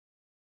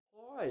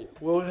Hi.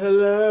 Well,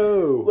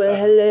 hello. Well,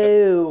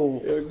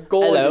 hello. You're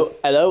gorgeous.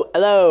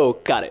 Hello.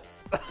 Got it.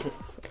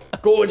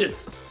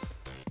 Gorgeous.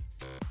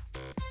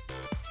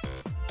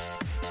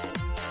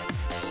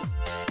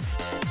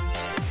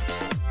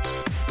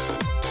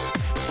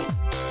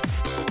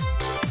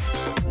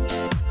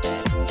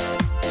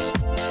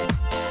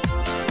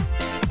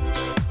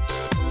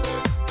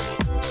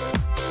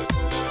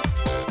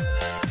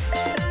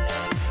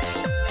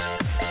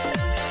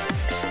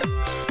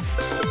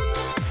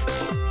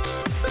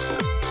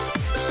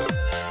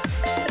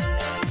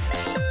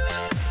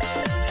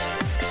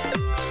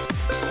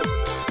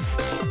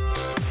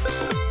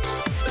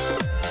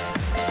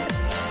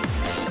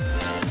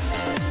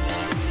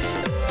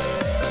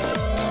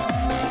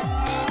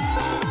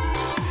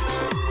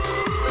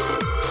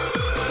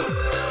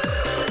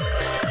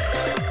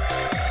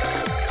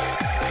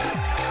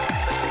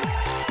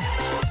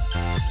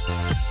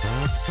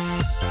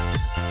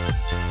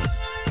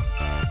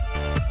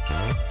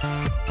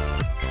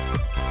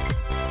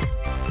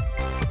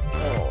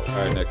 All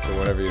right, Nick. So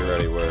whenever you're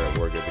ready,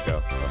 we're good to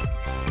go.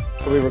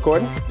 Are we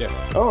recording? Yeah.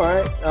 All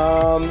right.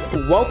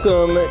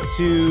 Welcome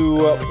to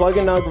Plug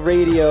and Nug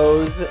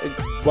Radio's.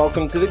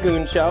 Welcome to the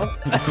Goon Show.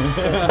 All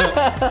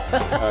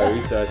right,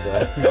 restart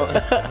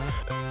that.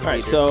 All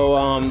right.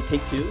 So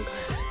take two.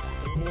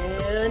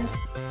 And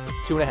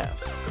 2.5.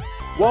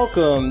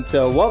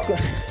 welcome.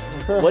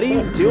 What are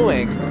you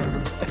doing?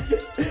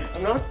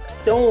 I'm not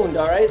stoned.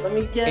 All right. Let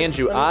me get.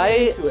 Andrew, let me I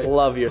get into it.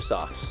 love your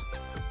socks.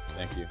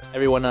 Thank you.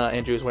 Everyone,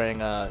 Andrew is wearing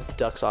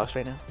duck socks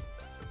right now.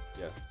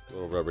 Yes,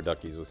 little rubber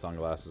duckies with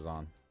sunglasses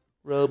on.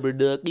 Rubber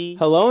ducky.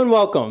 Hello and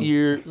welcome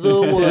You're to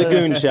the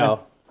Goon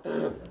Show.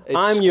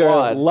 I'm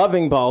your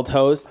loving bald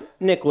host,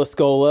 Nick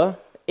Lascola,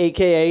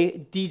 aka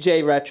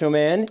DJ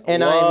Retroman,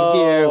 and I'm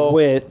here Whoa.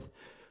 with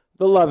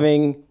the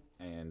loving,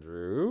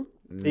 Andrew.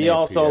 the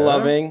also Napier,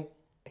 loving.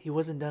 He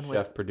wasn't done with.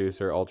 chef,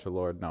 producer, ultra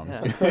lord. No, I'm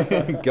Yeah. just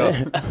kidding. Go.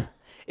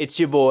 It's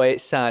your boy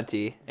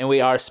Santi, and we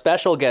are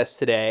special guest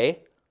today.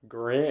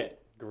 Grant.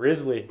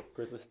 Grizzly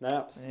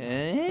Snaps.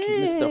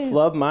 Mr.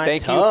 Flub my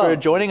Thank tub. you for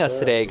joining us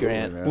today,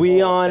 Grant. man.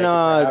 We on Thank you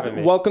for having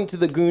me. Welcome to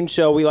the Goon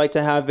Show. We like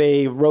to have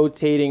a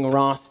rotating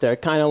roster,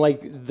 kind of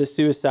like the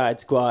Suicide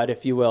Squad,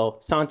 if you will.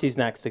 Santi's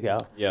next to go.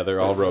 Yeah, they're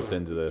all roped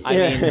into this. I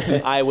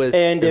mean, I was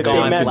And if they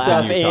gone mess last.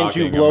 up, continue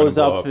Andrew talking, blows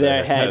I'm gonna blow up up their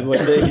their head heads. with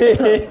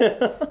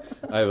the.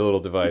 I have a little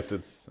device.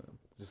 It's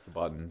just the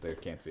button. They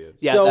can't see it.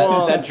 Yeah,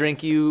 So, that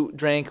drink you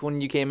drank when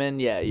you came in.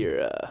 Yeah, you're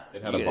It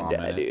had you're a gonna bomb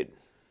die, in it. dude.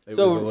 It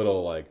So- was a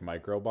little like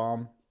micro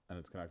bomb, and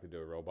it's connected to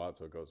a robot,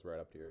 so it goes right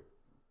up to your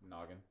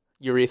noggin.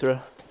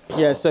 Urethra.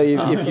 Yeah, so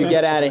if you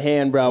get out of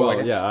hand, bro.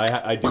 Well, yeah,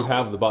 I do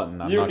have the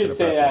button. I'm You not can gonna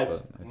say press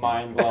that's it, but I do.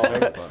 mind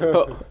blowing.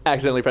 Oh,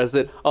 accidentally pressed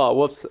it. Oh,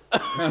 whoops.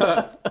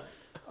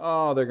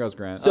 Oh, there goes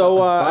Grant. So,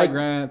 bye, I-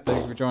 Grant.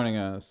 Thank you for joining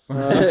us.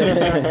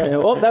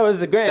 Well, that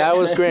was a Grant. That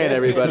was Grant,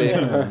 everybody.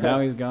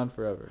 Now he's gone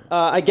forever.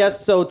 I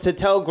guess so. To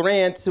tell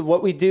Grant,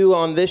 what we do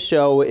on this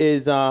show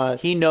is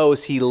He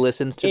knows he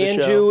listens to the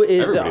Andrew show.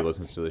 is Everybody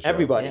listens to the show.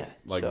 everybody. Yeah,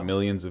 Like so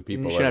millions of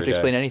people. You shouldn't have to every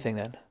explain day. anything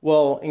then.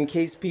 Well, in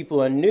case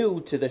people are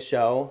new to the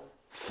show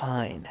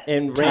Fine.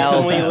 and Tell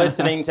randomly them.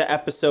 listening to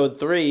episode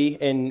 3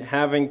 and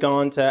haven't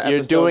gone to episode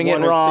You're doing it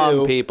 1 or wrong,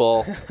 2,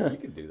 people. You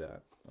can do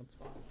that. That's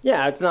fine.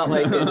 Yeah, it's not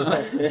like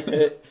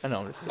it's, I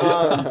know. I'm just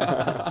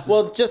kidding.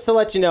 well, just to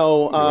let you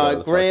know, whatever the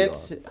fuck you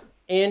Grant,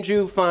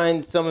 Andrew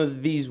finds some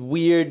of these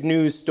weird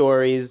news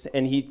stories,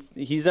 and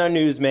he's our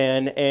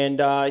newsman, and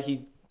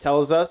he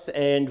tells us,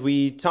 and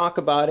we talk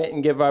about it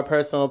and give our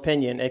personal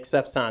opinion.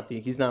 Except Santi,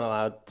 he's not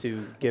allowed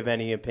to give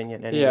any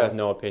opinion. He Anyway. has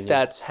no opinion.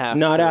 That's half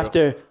Not true.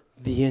 after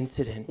the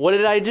incident. What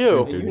did I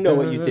do? You know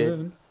what you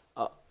did.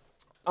 I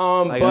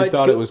I But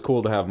thought it was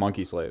cool to have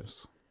monkey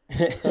slaves.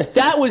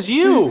 That was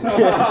you.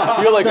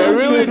 You're like, I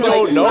really Santi was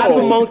like, slap a don't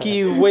know.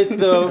 monkey with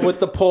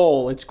the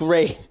pole. It's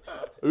great.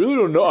 I really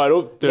don't know. I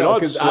don't. They're not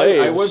 'cause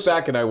slaves. I went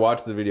back and I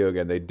watched the video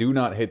again. They do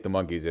not hit the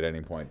monkeys at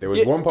any point. There was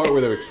Yeah. one part where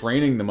they were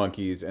training the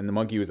monkeys, and the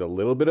monkey was a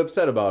little bit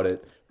upset about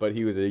it. But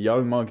he was a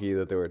young monkey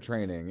that they were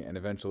training, and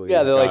eventually Yeah,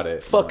 he they're got like, it.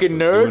 and, "Fucking was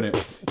doing nerd."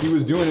 it. He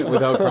was doing it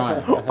without crying.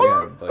 At the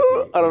end. Like,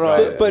 I don't know. got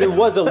So- But it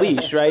was a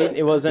leash, right?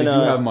 It wasn't They a. do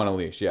have them on a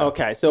leash, yeah.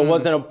 Okay, so it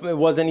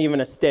wasn't even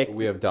a stick.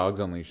 We have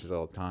dogs on leashes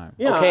all the time.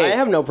 Yeah, Okay, I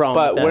have no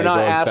problem. But with that. we're not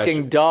They go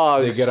asking fetch-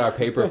 dogs. They get our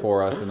paper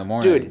for us in the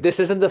morning. Dude, this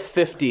isn't the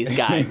 50s,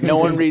 guy. No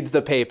one reads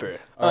the paper.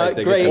 All right,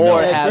 they get Great. the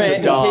Or notes. has a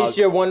Grant, dog. in case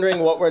you're wondering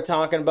what we're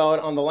talking about,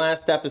 on the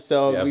last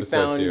episode, Yeah, we episode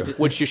found 2.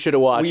 Which you should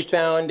have watched. we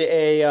found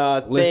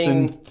a thing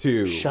Listened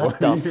to. Shut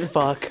the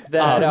fuck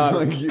that. up.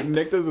 Like,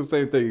 Nick does the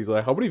same thing. He's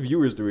like, "How many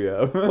viewers do we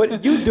have?"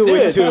 What you doing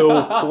Dude, too?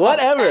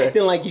 Whatever.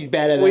 Acting like he's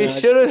better than We us.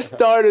 should have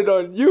started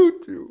on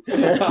YouTube.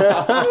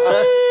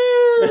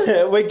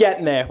 We're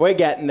getting there. We're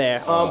getting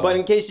there. But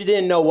in case you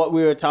didn't know what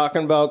we were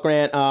talking about,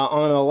 Grant,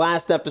 on the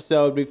last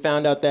episode, we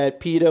found out that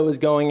PETA was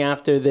going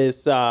after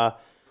this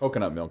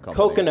Coconut milk company.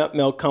 coconut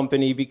milk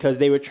company because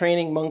they were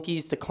training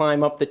monkeys to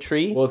climb up the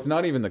tree. Well, it's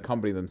not even the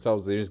company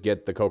themselves. They just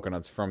get the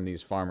coconuts from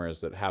these farmers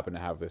that happen to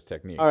have this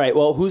technique. All right.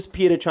 Well, who's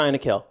PETA trying to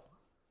kill?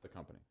 The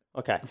company.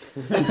 Okay. For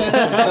using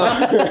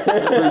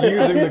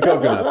the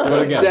coconuts.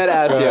 But again, Dead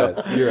ass, go yo.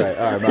 ahead. You're right.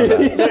 All right, my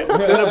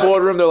bad. In a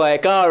boardroom, they're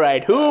like, all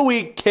right, who are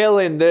we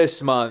killing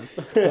this month?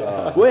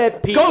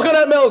 With Peter.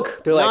 Coconut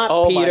milk. They're like, Not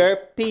oh Peter. my.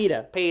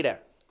 Peter. Peter.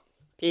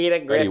 Peter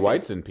Betty Griffin.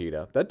 White's in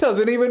PETA. That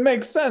doesn't even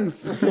make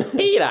sense.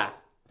 Peter.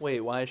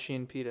 Wait, why is she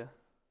in PETA?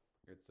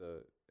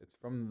 It's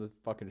from the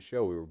fucking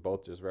show we were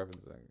both just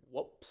referencing.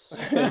 Whoops.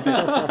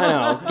 I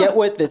know. Get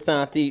with it,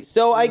 Santi.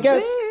 So I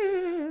guess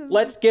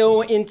let's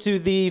go into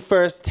the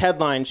first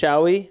headline,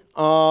 shall we?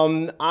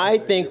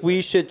 I think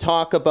we should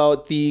talk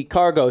about the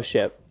cargo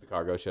ship. The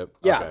cargo ship?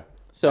 Yeah. Okay.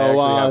 So I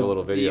actually have a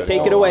little video.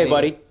 take to it go away,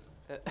 along with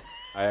buddy. it.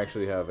 I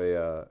actually have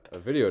a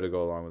video to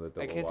go along with it.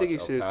 That I we'll can't watch. take you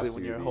I'll seriously pass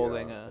when you you're the,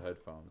 holding the a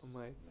headphones.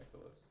 mic.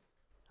 Nicholas.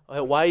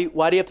 Okay,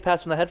 why do you have to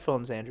pass from the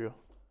headphones, Andrew?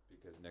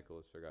 Because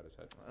Nicholas forgot his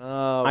headphones.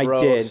 Oh, I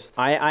roast. did.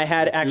 I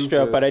had extra,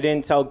 Doofus. but I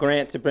didn't tell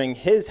Grant to bring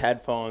his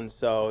headphones,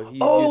 so he's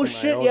Oh using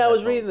my shit! own Yeah, I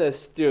was reading headphones.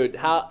 this, dude.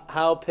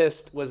 How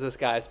pissed was this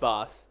guy's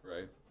boss?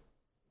 Right?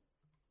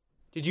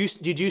 Did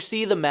you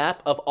see the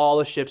map of all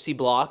the ships he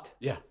blocked?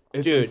 Yeah.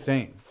 It's Dude.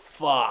 insane.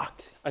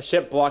 Fucked. A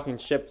ship blocking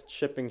ships,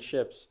 shipping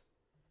ships.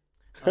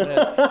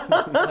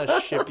 I'm gonna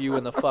ship you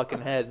in the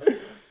fucking head.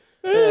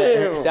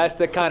 That's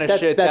the kind of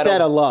shit That's out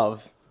that'll. of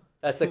love.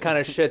 That's the kind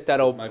of shit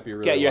that'll Might be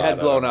really get your loud. head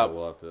blown I don't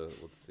up. know.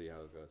 We'll see how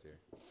it goes here.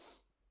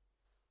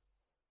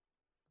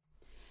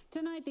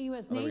 Tonight, the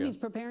U.S. Oh, there we Navy go. is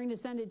preparing to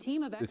send a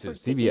team of This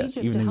experts is CBS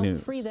to Egypt Evening to help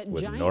News free that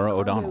with giant Nora cargo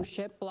O'Donnell.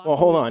 ship blocking Well,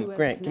 hold the on, Suez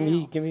Grant.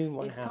 Canal. Give me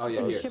one It's half.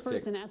 costing here,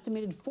 shippers take. an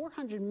estimated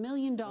 $400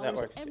 million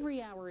works too.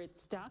 every hour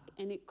it's stuck,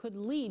 and it could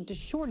lead to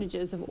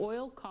shortages of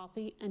oil,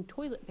 coffee, and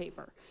toilet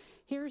paper.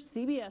 Here's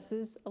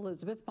CBS's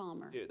Elizabeth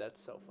Palmer. Dude,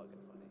 that's so fucking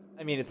funny.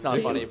 I mean, it's not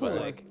funny, but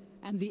like.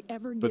 And the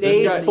ever But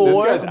Day this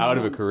four? guy's out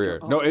of a career.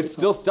 No, it's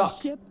still stuck.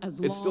 As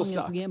It's still long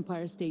stuck. As the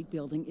Empire State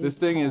Building This is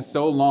thing is tall.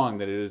 so long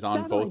that it is on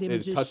Satellite both. It's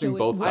images touching show it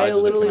both moves I sides of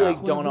the literally canal.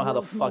 like don't know how the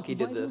One of fuck he world's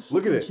did vital this.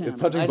 Look at it. shipping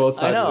It's touching I- both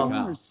I sides of know. the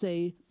canal. Owners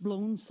say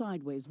blown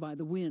sideways by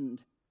the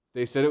wind.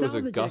 They said it was a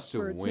Salvage gust of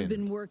experts have been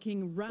wind.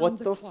 working round What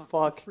the the clock to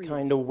fuck free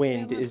kind it. of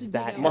wind They'll have is to dig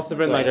that? out Must have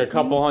been like a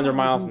couple hundred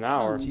miles an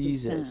hour. 3,000 tons of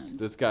Jesus. sand.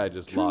 This guy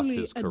just lost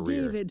Truly his a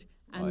career. David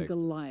and Like,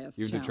 Goliath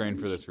He was trained for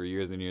challenge. this for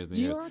years and years and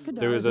years. Giora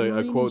There was Kadar is a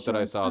marine quote that I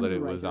insurance saw that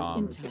it was underwriter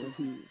in Tel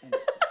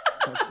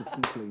Aviv.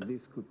 Successfully,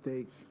 this could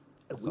take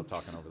a Stop week.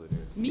 talking over the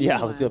news.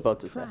 Yeah, I was Meanwhile, about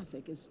to say.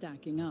 Traffic is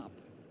stacking up.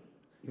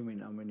 You mean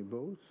how many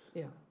boats?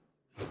 Yeah.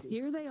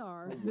 Here they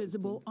are,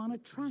 visible on a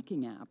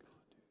tracking app.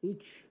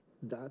 Each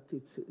dot,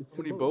 it's How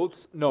many a boat.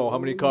 boats? No, how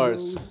many All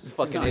cars? those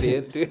Fucking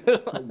idiot, dude.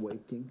 are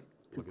waiting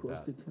to Look at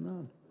cross that. the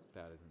canal.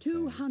 That is insane.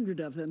 200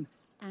 of them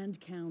and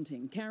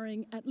counting,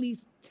 carrying at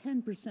least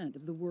 10%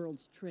 of the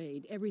world's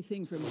trade.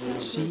 Everything from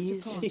diapers to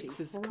coffee.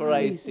 Jesus to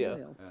Christ,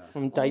 oil. yeah.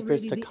 From diapers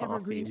Already to the coffee.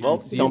 evergreen Well,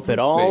 asset dump it is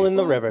all in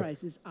the oil river.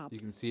 prices up You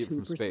can see it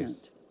from 2%.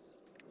 space.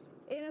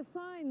 In a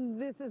sign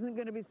this isn't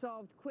going to be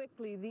solved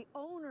quickly, the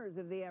owners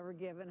of the Ever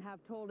Given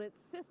have told its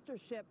sister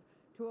ship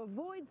to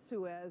avoid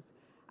Suez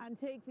and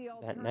take the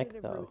That neck,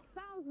 alternative though. route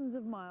thousands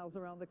of miles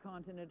around the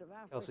continent of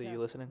Africa. Kelsey, you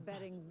listening?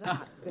 Betting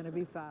that's going to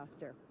be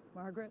faster.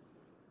 Margaret?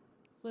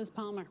 Liz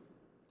Palmer.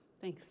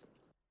 Thanks.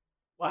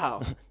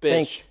 Wow,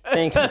 bitch.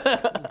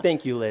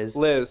 Thank you, Liz.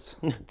 Liz,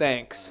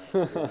 thanks.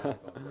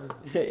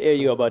 Here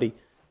you go, buddy.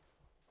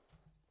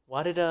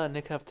 Why did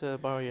Nick have to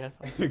borrow your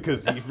headphones?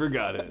 Because he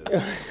forgot it.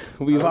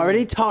 We've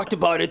already talked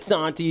about it,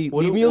 Santi.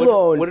 Leave did- me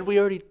alone. What did we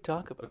already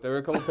talk about? But there were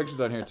a couple pictures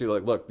on here too.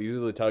 Like, look, these are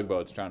the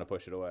tugboats trying to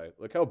push it away.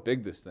 Look how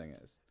big this thing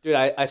is. Dude,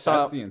 I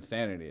saw That's the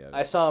insanity of it.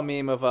 I saw a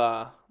meme of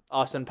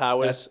Austin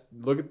Powers. That's-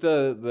 look at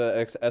the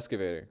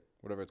excavator,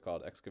 whatever it's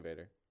called,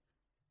 excavator.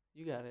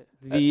 You got it.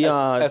 The,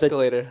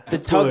 escalator. The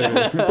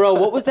tug, bro.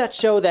 What was that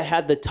show that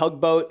had the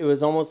tugboat? It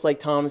was almost like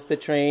Thomas the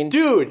Train.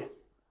 Dude, Do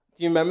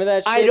you remember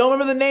that? Shit? I don't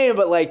remember the name,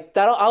 but like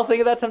that, I'll think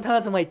of that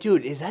sometimes. I'm like,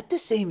 dude, is that the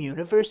same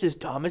universe as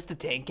Thomas the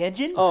Tank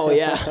Engine? Oh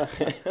yeah.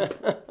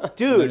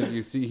 Dude,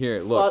 You see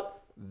here, look,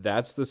 Fuck.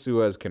 that's the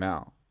Suez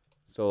Canal.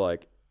 So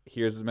like,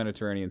 here's the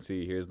Mediterranean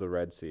Sea, here's the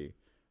Red Sea.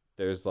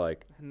 There's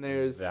like and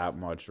there's that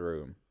much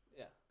room.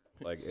 Yeah.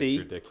 Like See?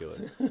 it's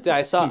ridiculous. Dude,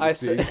 I saw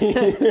See?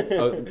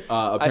 I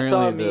Apparently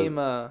saw a the-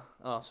 meme.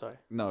 Oh, sorry.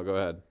 No, go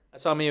ahead. I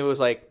saw a meme. It was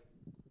like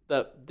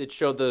it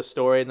showed the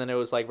story, and then it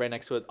was like right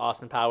next to it,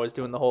 Austin Powers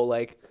doing the whole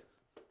like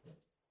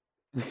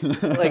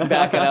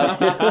backing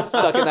up,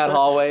 stuck in that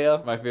hallway.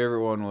 My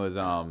favorite one was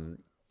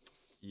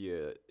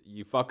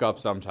you fuck up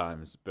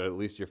sometimes, but at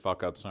least your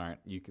fuck ups aren't.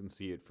 You can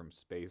see it from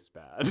space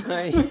bad.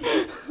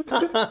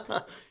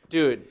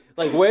 Dude,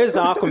 Like, where's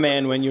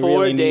Aquaman when you 4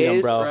 really need him,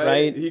 days, bro?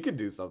 Right? He could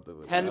do something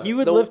with Ten- that. He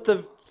would The- lift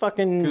the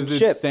fucking Because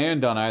ship. it's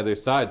sand on either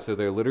side, so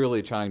they're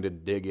literally trying to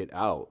dig it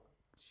out.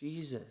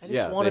 Jesus. I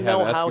just want to they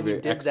know have how he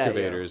did that.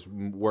 excavators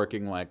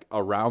working like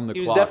around the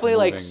He was clock. definitely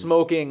like moving-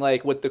 smoking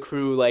like with the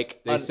crew.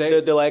 Like They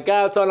say- they're like,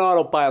 it's on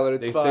autopilot.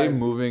 It's They fine. say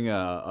moving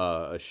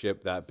a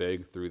ship that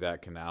big through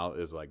that canal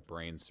is like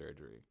brain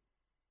surgery.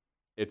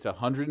 It's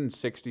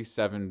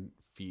 167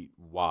 feet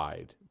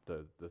wide,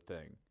 the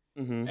thing.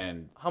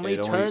 And How many it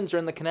only- turns are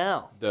in the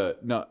canal?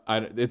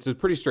 It's a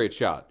pretty straight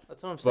shot.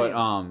 That's what I'm saying.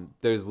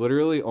 But there's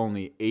literally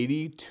only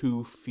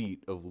 82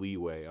 feet of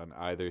leeway on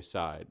either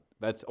side.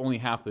 That's only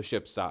half the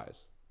ship's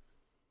size.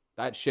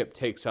 That ship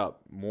takes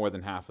up more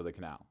than half of the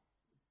canal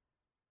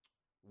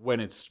when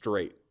it's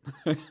straight.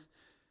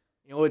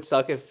 You know what would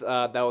suck if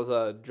that was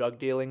a drug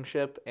dealing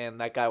ship and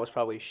that guy was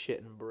probably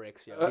shitting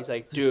bricks. Yo. He's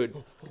like, dude,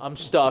 I'm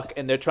stuck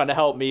and they're trying to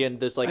help me and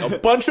there's like a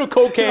bunch of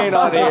cocaine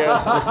on here.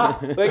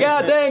 Like,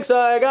 yeah, thanks,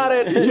 I got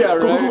it. Yeah,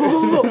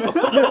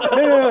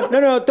 right.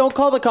 No, don't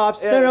call the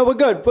cops. Yeah. No, we're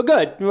good.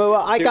 Well,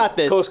 I got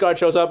this. Coast Guard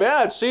shows up.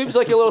 Yeah, it seems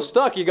like you're a little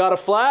stuck. You got a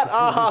flat?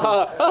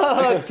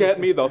 Get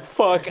me the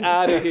fuck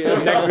out of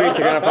here. Next week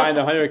they're gonna find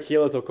 100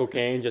 kilos of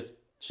cocaine just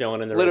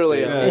chilling in the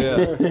Literally,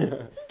 Red Sea. Yeah.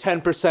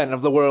 10%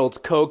 of the world's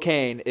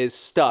cocaine is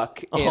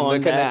stuck in On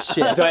the that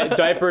canal. shit.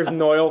 Diapers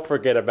and oil,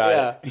 forget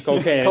about it.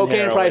 Cocaine. and Cocaine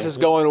heroin. prices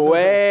going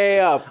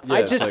way up. Yeah, I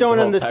it's just like don't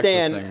the whole Texas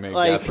understand, thing made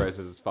like- gas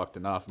prices is fucked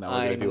enough. Now we're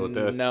I gonna deal with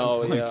this.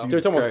 know, It's like, yeah. Jesus Dude,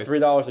 it's almost Christ.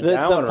 $3 a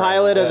gallon. The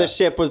pilot right of the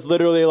ship was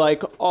literally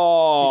like,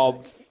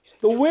 "Oh,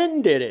 the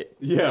wind did it.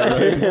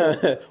 Yeah,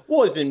 right.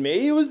 Wasn't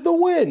me. It was the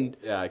wind."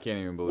 Yeah, I can't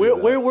even believe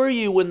Where that. were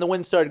you when the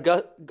wind started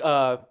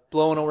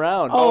blowing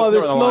around? Oh, I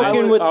was snorting a line.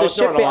 smoking with I the was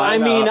snorting a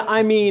shipping. line,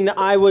 I mean,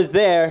 I was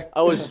there.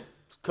 I was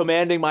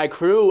commanding my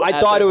crew. I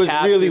as thought a it was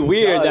really captain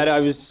weird judge. that I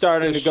was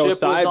starting The to go ship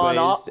was on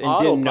sideways and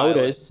didn't autopilot.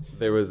 notice.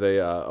 There was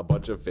a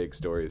bunch of fake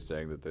stories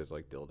saying that there's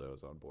like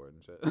dildos on board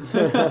and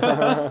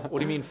shit. What do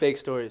you mean fake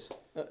stories?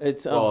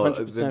 It's Well,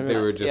 100%. they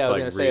were just Yeah, I was like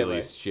gonna say it, really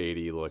like,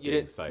 shady looking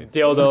didn't- sites.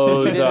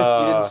 Dildos You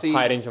didn't see-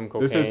 hiding some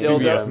cocaine. This is Dildo.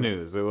 CBS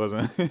News. It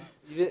wasn't.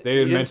 You They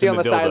didn't didn't see on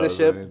the mention side of the dildos,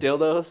 ship I mean.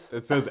 dildos?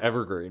 It says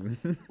Evergreen.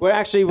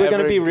 We're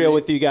gonna be real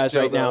with you guys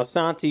right now. Dildo.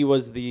 Santi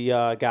was the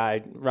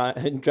guy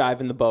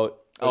driving the boat.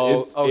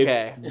 Oh,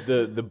 okay.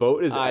 The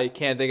boat is I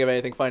can't think of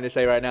anything funny to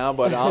say right now,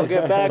 but I'll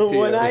get back to you.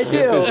 When I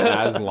ship is do.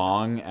 as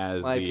long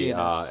as My the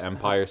penis.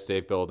 Empire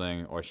State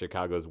Building or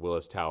Chicago's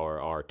Willis Tower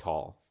are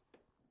tall.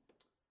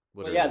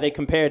 Literally. Yeah, they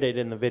compared it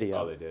in the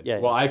video. Oh, they did. Yeah.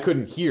 Well, I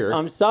couldn't hear.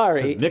 I'm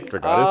sorry. Nick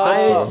forgot his I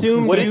headphones.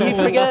 assumed What did you he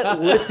forget?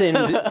 listened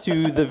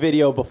to the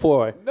video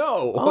before.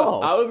 No,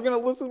 Oh. I was gonna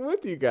listen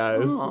with you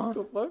guys. What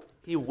the fuck?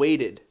 He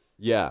waited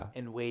Yeah,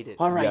 and waited.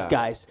 All right, Yeah.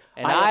 guys.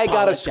 And I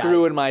got a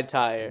screw in apologize. my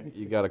tire.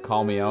 you gotta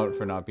call me out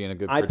for not being a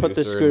good I producer put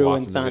the and screw in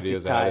watching the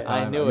Santi's videos ahead of tire. I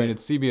time. knew I mean, it.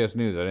 it's CBS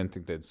News. I didn't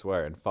think they'd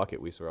swear, and fuck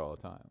it, we swear all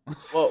the time.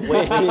 Well,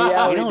 wait,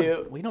 Yeah, we don't,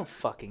 do. we don't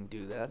fucking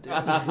do that,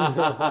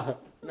 dude.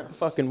 Not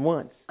fucking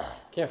once.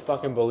 Can't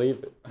fucking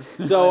believe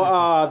it. So,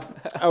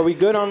 are we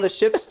good on the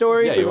ship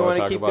story? Yeah, do you we want want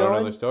to to talk keep about going?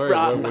 another story?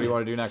 What do you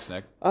want to do next,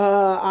 Nick?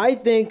 I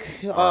think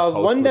Our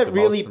host one with that the most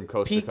really from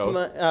coast to piqued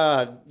coast.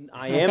 my.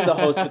 I am the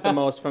host with the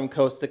most from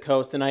coast to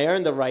coast, and I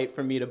earned the right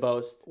for me to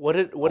boast. What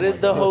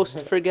did the host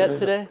forget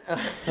today?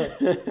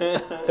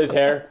 His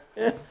hair.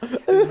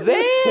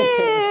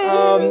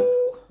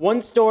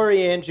 One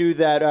story, Andrew,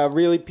 that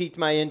really piqued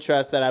my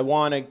interest that I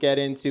want to get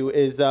into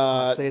is say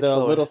it the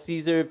slower. Little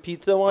Caesar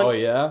pizza one. Oh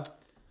yeah.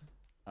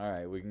 All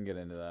right, we can get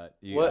into that.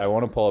 What? I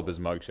want to pull up his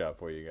mugshot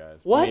for you guys.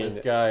 What?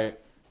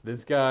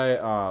 This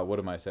guy. What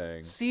am I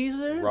saying?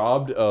 Caesar?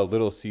 Robbed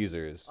Little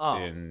Caesars Oh.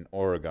 in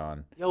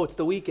Oregon, Yo, it's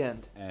the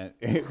weekend. and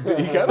he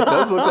kind of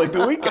does look like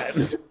the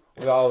weekend.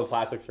 With all the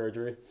plastic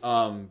surgery.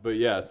 But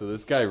yeah, so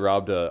this guy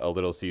robbed a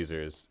Little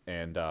Caesars,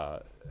 and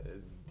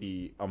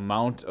the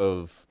amount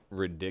of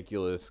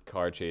ridiculous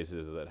car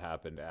chases that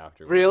happened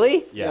after.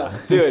 Really? Yeah,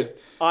 Dude,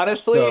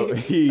 honestly,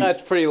 So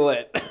that's pretty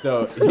lit.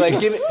 So Like,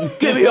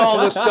 give me all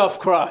the stuffed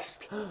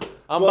crust.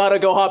 I'm about to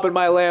go hop in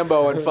my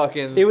Lambo and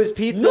fucking. It was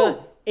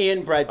pizza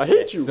and breadsticks. I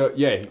hate you. So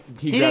yeah,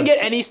 He didn't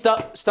get any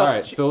stuff. All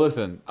right, so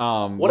listen.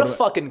 What a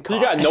fucking cock.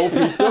 You got no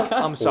pizza?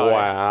 I'm sorry.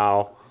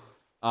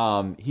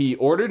 Wow. He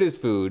ordered his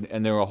food,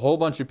 and there were a whole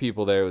bunch of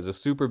people there. It was a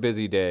super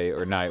busy day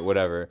or night,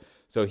 whatever.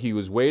 So he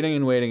was waiting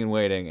and waiting and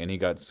waiting, and he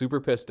got super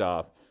pissed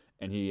off.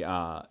 And he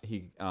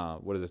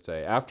what does it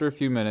say? After a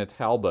few minutes,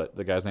 Halbut,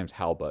 the guy's name's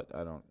Halbut,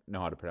 I don't know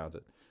how to pronounce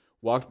it,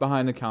 walked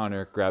behind the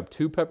counter, grabbed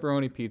 2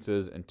 pepperoni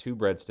pizzas and 2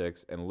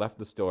 breadsticks, and left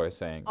the store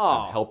saying,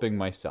 Aw. "I'm helping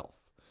myself."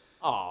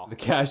 Aw. The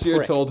cashier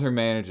Prick. told her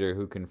manager,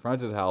 who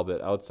confronted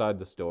Halbut outside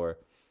the store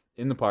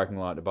in the parking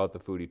lot about the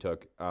food he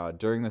took.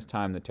 During this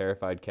time, the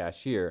terrified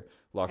cashier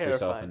locked herself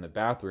Terrified. in the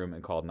bathroom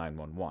and called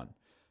 911.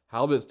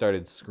 Halbut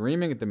started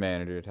screaming at the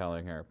manager,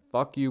 telling her,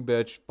 "Fuck you,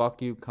 bitch.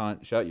 Fuck you,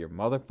 cunt. Shut your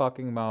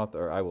motherfucking mouth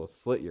or I will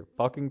slit your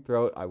fucking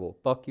throat. I will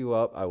fuck you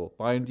up. I will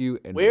find you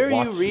and Where are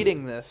watch you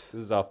reading this?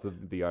 This is off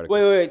the article.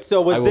 Wait.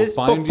 So I was will this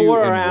find you before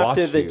or and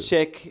after watch the you.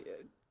 chick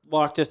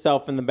locked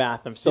herself in the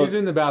bathroom? So, She's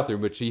in the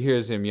bathroom, but she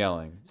hears him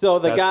yelling. so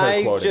the That's her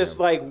guy quoting just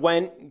him. like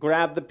went,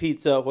 grabbed the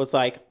pizza, was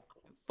like,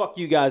 fuck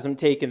you guys, I'm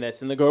taking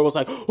this. And the girl was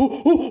like,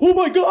 oh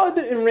my God,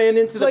 and ran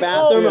into the like,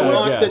 bathroom oh, and yeah,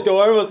 locked the yes.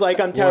 door. Was like,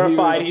 I'm Well, he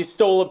terrified. was- He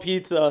stole a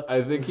pizza.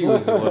 I think he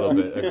was a little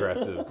bit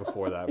aggressive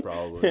before that,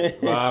 probably.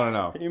 Well, I don't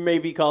know. You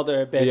maybe called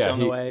her a bitch on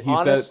the way.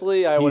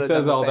 Honestly, I he would've done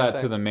says the all same that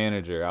thing. to the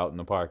manager out in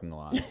the parking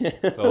lot.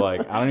 So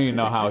like, I don't even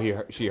know how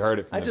she heard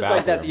it from I the just bathroom.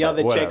 like that the but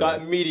other chick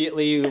whatever.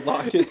 immediately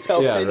locked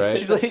herself Yeah, in. right.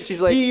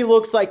 She's like, He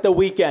looks like The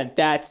Weeknd.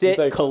 That's it.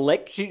 like-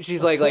 Click.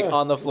 she's like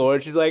on the floor.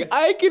 And she's like,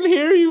 I can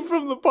hear you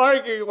from the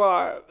parking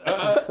lot.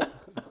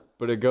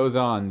 But it goes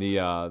on.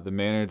 The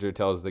manager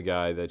tells the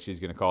guy that she's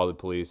gonna call the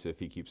police if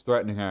he keeps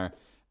threatening her.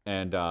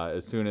 And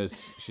as soon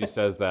as she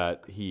says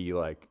that, he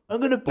like I'm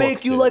gonna books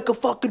bake you it. like a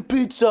fucking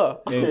pizza.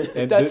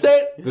 And That's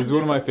this, it? This is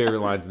one of my favorite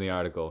lines in the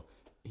article.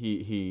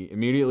 He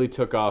immediately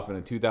took off in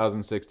a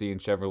 2016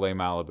 Chevrolet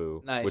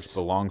Malibu, Nice. which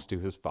belongs to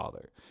his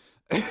father.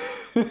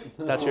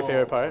 That's your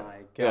favorite part?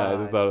 Yeah, I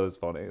just thought it was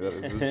funny. That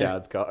was his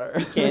dad's car.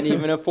 Can't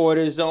even afford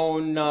his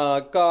own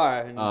car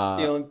and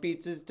stealing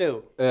pizzas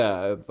too.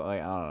 Yeah, it's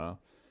like I don't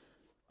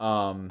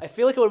know. I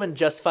feel like it would have been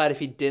justified if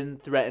he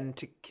didn't threaten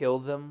to kill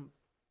them.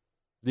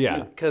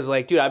 Yeah, Because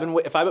like, dude, I've been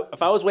if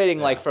I was waiting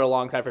like for a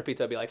long time for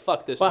pizza, I'd be like,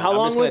 fuck this. Well, thing. how I'm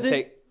long just gonna was it?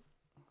 take...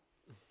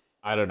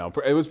 I don't know.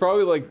 It was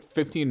probably like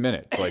 15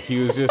 minutes. Like he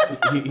was just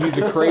he's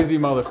a crazy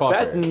motherfucker.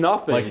 That's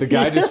nothing. Like the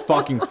guy just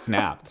fucking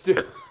snapped.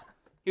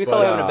 He was But,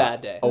 probably having a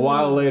bad day. A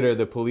while later,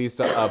 the police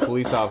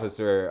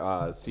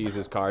officer sees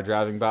his car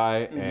driving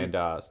by Mm-hmm.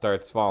 and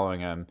starts following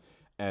him,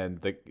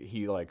 and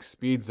he like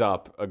speeds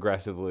up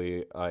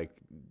aggressively, like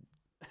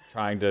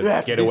trying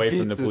to get away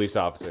from the police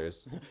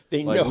officers.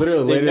 They Like know.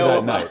 literally they later know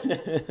that about-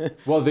 night.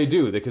 Well, they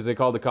do because they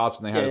called the cops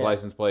and they had his Yeah.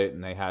 license plate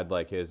and they had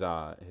like his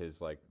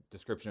like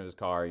description of his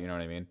car. You know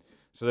what I mean?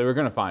 So they were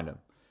gonna find him.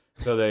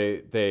 So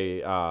they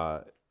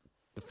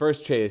the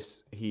first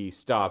chase he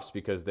stops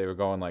because they were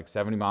going like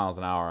 70 miles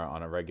an hour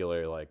on a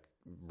regular like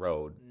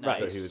road. So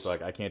he Nice. was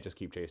like, I can't just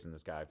keep chasing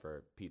this guy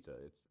for pizza.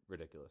 It's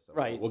ridiculous. So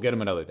Right. We'll get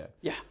him another day.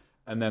 Yeah.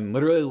 And then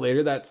literally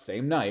later that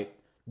same night,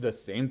 the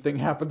same thing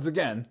happens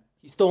again.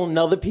 He stole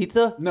another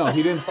pizza? No,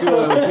 he didn't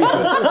steal another pizza.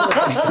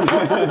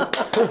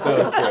 That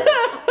was great.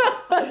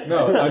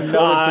 No,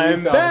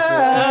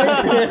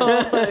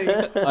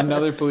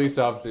 another police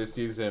officer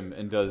sees him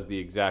and does the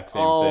exact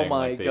same Oh thing.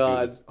 my like they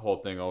God. do this whole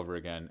thing over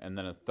again, and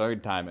then a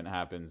third time it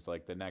happens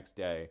like the next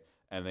day,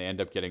 and they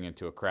end up getting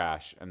into a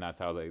crash, and that's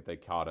how they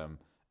caught him.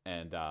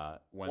 And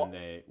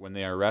when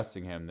they are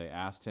arresting him, they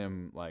asked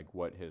him like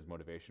what his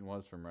motivation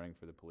was from running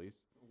for the police.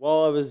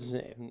 Well, I was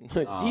deep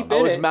in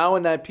I was it.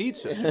 mowing that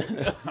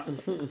pizza.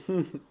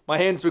 My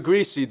hands were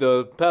greasy.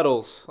 The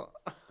pedals.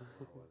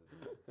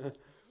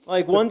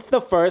 Like once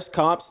the first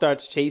cop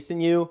starts chasing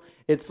you,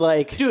 it's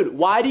like, Dude,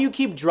 why do you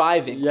keep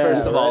driving?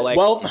 First of all, like,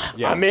 well,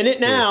 Yeah, I'm in it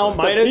now.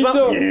 seriously. Might as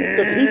well.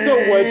 The pizza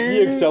wedged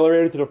the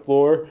accelerator to the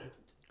floor.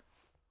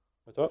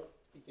 What's up?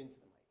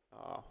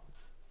 Oh,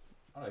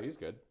 he's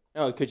good.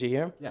 Oh, could you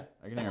hear him? Yeah,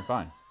 I can hear him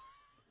fine.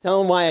 Tell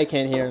him why I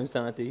can't hear him,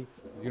 Santi.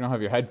 You don't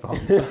have your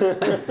headphones.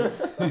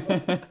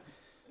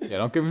 Yeah,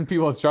 don't give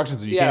people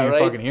instructions when you Yeah, can't even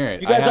right. fucking hear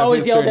it. You I guys have always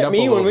his yelled turned at up a me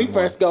when little we bit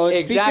more. first go. and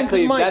exactly.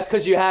 Speak into the That's mics.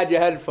 because you had your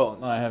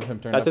headphones. No, I have him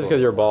turned That's up just a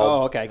because you're little Oh,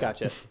 bald. okay,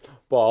 gotcha.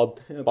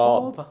 Bald. Cue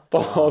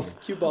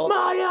ball.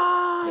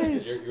 My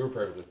eyes. bit. You were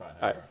perfectly fine.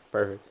 All right,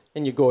 perfect.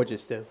 And you're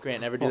gorgeous too.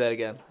 Grant, never do that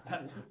again.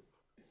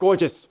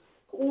 Gorgeous.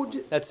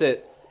 That's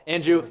it.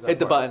 Andrew, hit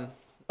the button.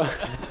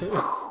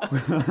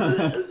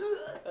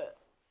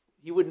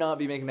 He would not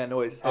be making that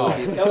noise. Oh,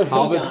 That was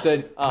Halbert me.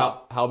 said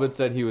Halbert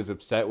said he was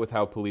upset with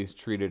how police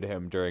treated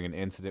him during an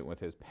incident with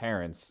his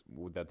parents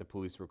that the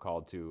police were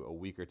called to a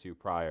week or two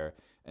prior,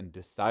 and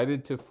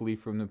decided to flee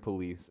from the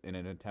police in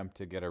an attempt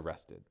to get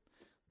arrested.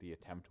 The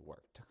attempt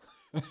worked.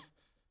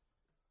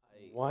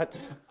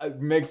 What? It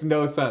makes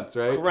no sense,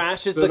 right?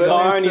 Crashes So the then they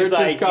car and he's search his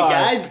like, "You car.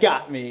 guys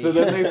got me." So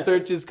then they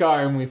search his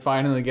car and we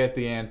finally get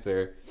the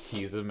answer.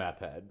 He's a meth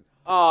head.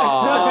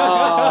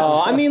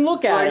 Oh, I mean,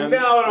 look at Like, him.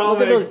 now it all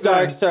Look at makes those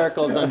dark sense.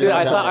 circles under Dude,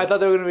 his I eyes. thought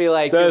they were gonna be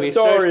like, The dude, we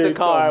searched story the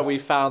car, comes- we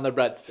found the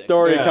breadsticks.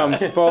 Story Yeah.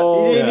 comes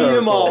full. He didn't eat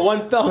them all. circle.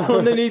 One fell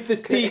underneath the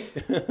seat.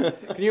 Can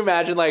you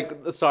imagine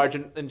like the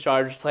sergeant in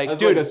charge, just like, That's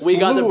dude, like a we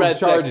got the slew of breadsticks.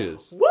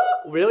 charges. What?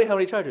 Really? How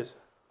many charges?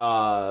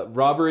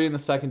 Robbery in the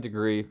second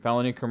degree,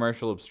 felony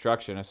commercial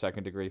obstruction, a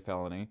second degree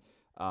felony,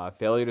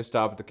 failure to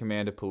stop at the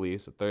command of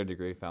police, a third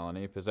degree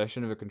felony,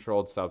 possession of a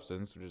controlled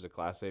substance, which is a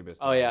class A misdemeanor.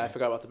 Oh yeah, I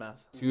forgot about the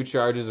math. 2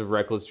 charges of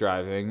reckless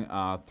driving,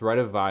 threat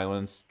of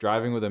violence,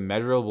 driving with a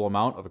measurable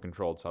amount of a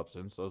controlled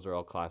substance. Those are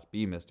all class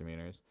B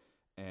misdemeanors.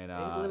 And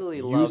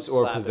literally love use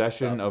or slapping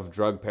possession stuff. of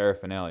drug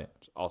paraphernalia,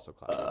 which is also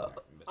class B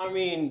misdemeanor. I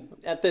mean,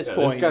 at this Yeah,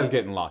 point, this guy's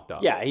getting locked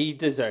up. yeah, he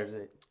deserves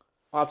it.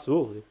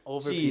 Absolutely.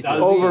 Over Jesus. pizza.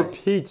 Does Over he?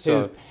 pizza.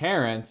 His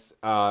parents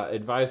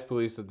advised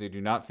police that they do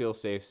not feel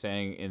safe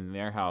staying in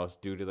their house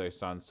due to their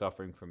son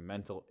suffering from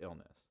mental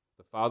illness.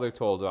 The father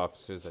told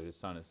officers that his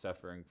son is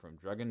suffering from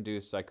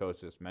drug-induced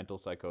psychosis, mental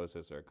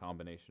psychosis, or a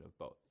combination of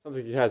both. Sounds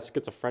like he has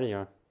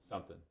schizophrenia.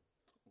 Something.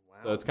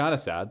 So it's kind of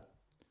sad.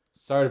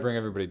 Sorry to bring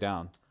everybody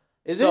down.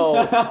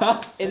 So,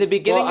 in the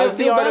beginning Well, I of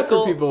the feel bad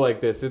article, for people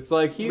like this. It's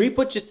like he's. Reap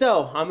what you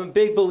sow. I'm a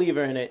big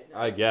believer in it.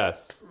 I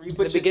guess. Reap in what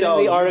the you beginning sow.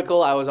 of the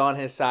article, I was on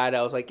his side.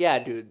 I was like, "Yeah,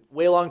 dude,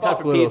 way long time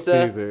Fuck for Little pizza,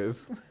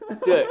 Caesars.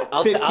 dude.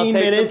 I'll 15 take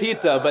minutes, some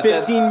pizza." But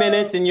 15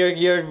 minutes, and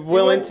you're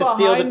willing to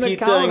steal the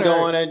pizza and go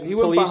on a He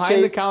went police behind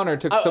chase. the counter,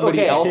 took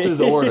somebody okay.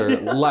 else's order,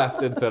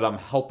 left, and said, "I'm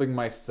helping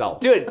myself."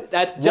 dude,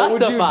 that's What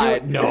would you do?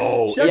 justified.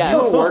 No, Shut you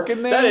your- were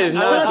working there. That is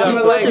not I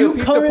justified. work at a You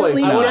pizza place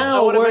currently now.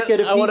 now work at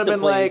a I would have pizza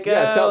been like, place.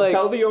 Yeah,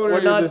 tell the owner we're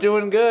you're not just-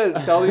 doing good.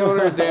 Tell the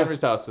owner of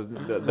Danvers House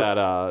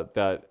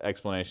that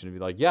explanation to be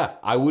like, yeah,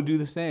 I would do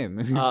the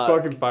same.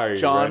 Fucking fire you,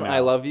 John, right now. I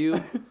love you.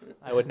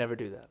 I would never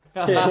do that.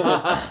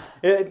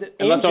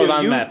 Unless I was on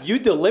Andrew, meth. you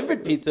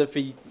delivered pizza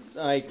for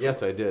like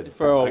Yes, I did.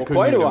 For I couldn't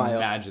quite a even while.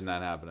 Imagine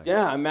that happening.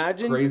 yeah.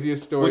 Imagine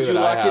Craziest story Would you that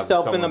I lock have.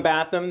 yourself in the someone-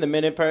 bathroom the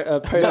minute a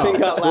person No,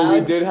 got but loud?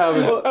 we did have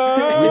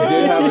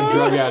a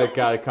drug addict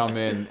guy come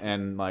in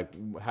and like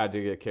had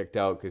to get kicked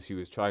out because he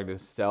was trying to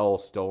sell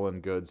stolen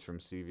goods from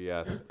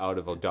CVS out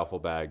of a duffel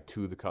bag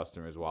to the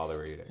customers while they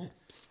were eating.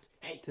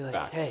 They're like,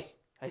 Facts. hey,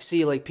 I see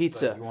you like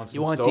pizza. like, you want you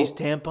some want soap? these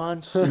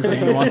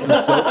tampons? You want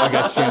some soap? I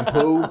got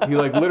shampoo. He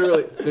like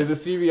literally, there's a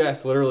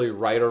CVS literally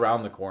right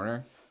around the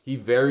corner. He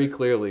very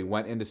clearly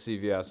went into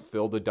CVS,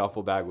 filled the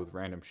duffel bag with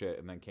random shit,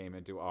 and then came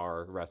into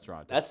our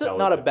restaurant. To That's sell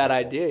not it a to bad people.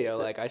 idea, yo.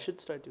 Like, I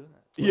should start doing that.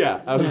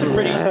 Yeah, It's a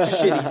pretty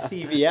shitty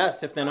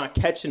CVS if they're not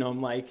catching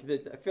them. Like,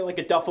 I feel like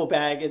a duffel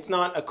bag, it's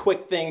not a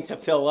quick thing to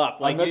fill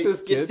up. Like, met you're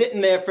this kid. sitting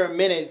there for a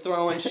minute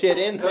throwing shit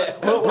in there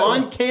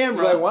on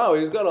camera. wow,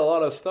 he's got a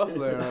lot of stuff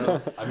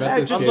there. I met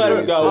this just kid. let who him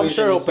used go. to- I'm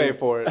sure he'll pay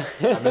for it.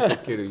 I met this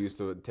kid who used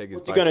to take his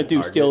What you bike gonna to do,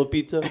 Target. steal a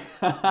pizza?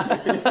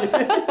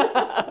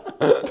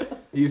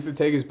 He used to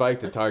take his bike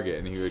to Target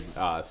and he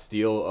would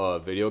steal a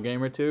video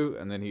game or two,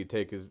 and then he'd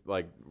take his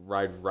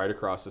ride right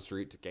across the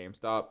street to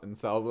GameStop and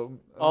sell them. And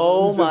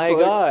Oh just, my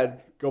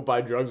God. Go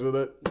buy drugs with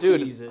it. Dude,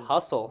 Jesus.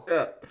 hustle.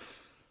 Yeah.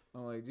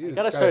 I'm like, Jesus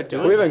gotta Christ, start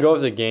doing Who guys. even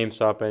goes to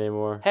GameStop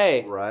anymore?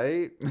 Hey,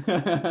 Right?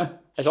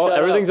 It's all, Shut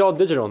everything's up. all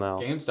digital now.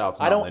 GameStop's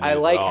not I don't. in the I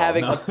news like at all.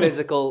 having No. a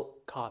physical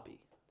copy.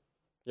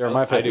 You're I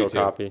my do physical too.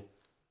 copy.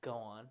 Go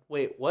on.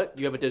 Wait, what?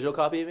 You have a digital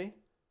copy of me?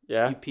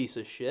 Yeah. You piece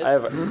of shit. I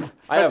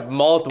have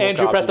multiple.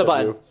 Andrew, press copies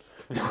the of you.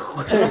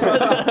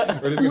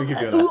 We're just gonna keep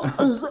doing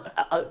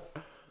that.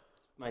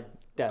 My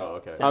dad. Oh,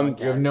 okay. I'm-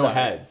 You have no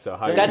head, so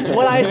how? That's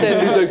what I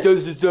said. He's like,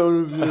 does this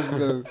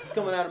down? It's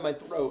coming out of my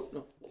throat.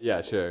 No.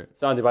 Yeah, sure.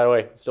 Santi, by the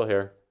way, still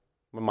here.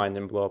 My mind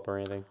didn't blow up or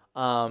anything.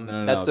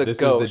 No, That's no, a this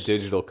ghost. is the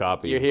digital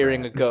copy. You're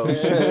hearing a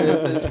ghost.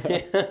 This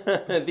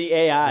is the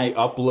AI. He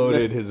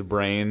uploaded his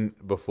brain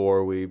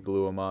before we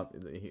blew him up.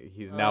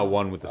 He's now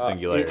one with the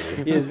singularity.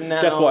 He is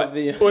now Guess what?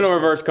 The, Uno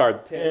reverse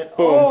card.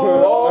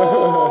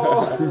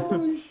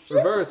 Boom.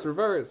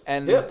 Reverse.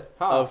 End Hip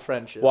hop. of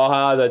friendship.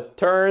 Waha, the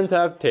turns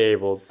have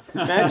tabled.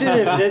 Imagine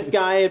if this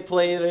guy had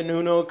played an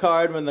Uno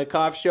card when the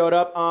cops showed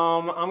up.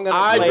 I'm gonna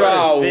I play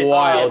draw this a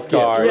wild skip.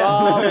 card.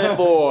 Draw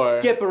four.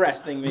 Skip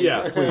arresting me.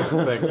 Yeah, please,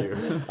 thank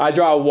you. I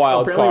draw a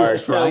wild Apparently he card.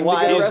 was trying to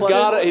Why get is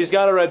arrested. He's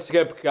got a red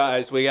skip,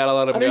 guys. We gotta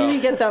let him I don't go.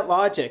 even get that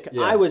logic.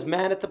 Yeah. I was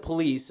mad at the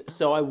police,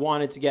 so I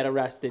wanted to get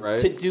arrested. Right.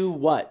 To do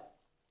what?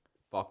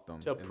 Fuck them.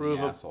 To in prove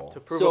the a asshole. to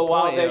prove So a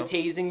while point. they're you know.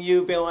 tasing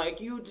you, be like,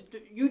 you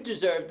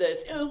deserve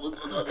this.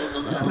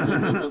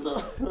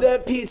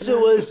 That pizza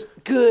was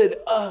good.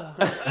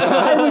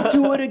 I would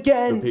do it The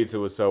again. pizza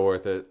was so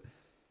worth it.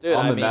 Dude,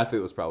 On I the mean, meth, it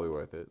was probably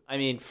worth it. I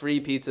mean, free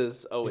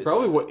pizza's always.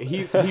 Probably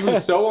he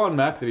was so on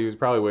meth that he was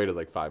probably waited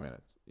like 5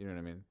 minutes. You know what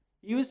I mean?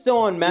 He was so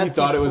on meth. He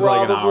thought it was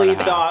like an hour probably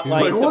and a half. thought He's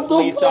like like, the "What the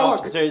police fuck?"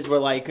 officers were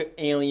like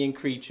alien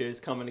creatures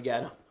coming to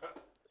get him.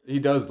 He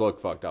does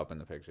look fucked up in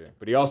the picture,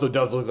 but he also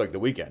does look like The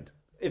Weeknd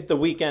If the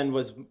weekend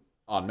was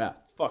on meth.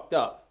 fucked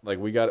up. Like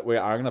I'm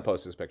gonna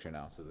post this picture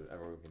now so that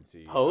everyone can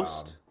see.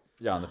 Post?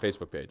 Yeah, on the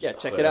Facebook page. Yeah,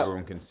 check so it out.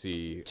 Everyone can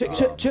see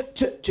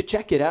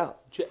Check it out.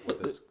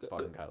 what this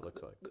fucking guy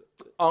looks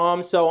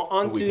like. So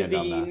on to Weekend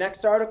on the that.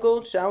 next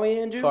article, shall we,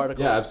 Andrew?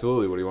 Article. Yeah,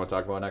 absolutely. What do you want to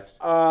talk about next?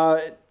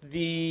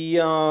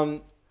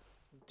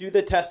 Do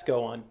the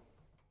Tesco one.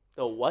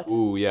 The what?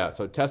 Ooh, yeah.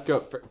 So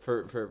Tesco,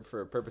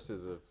 for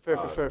purposes of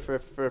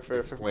For.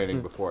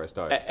 explaining before I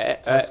start,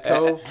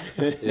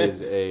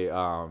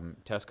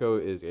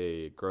 Tesco is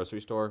a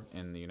grocery store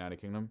in the United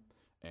Kingdom,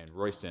 and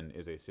Royston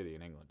is a city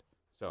in England.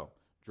 So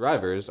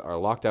drivers are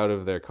locked out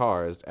of their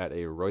cars at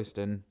a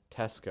Royston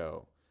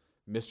Tesco.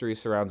 Mystery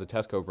surrounds a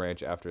Tesco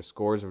branch after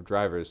scores of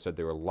drivers said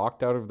they were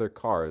locked out of their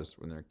cars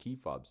when their key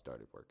fobs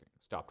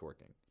stopped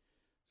working.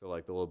 So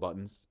like the little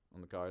buttons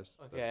on the cars,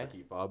 Okay. that's the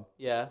key fob.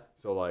 Yeah.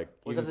 So like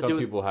What does even that have to some do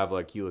with- people have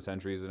like keyless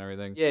entries and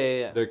everything.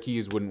 Yeah. Their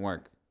keys wouldn't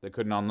work. They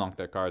couldn't unlock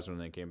their cars when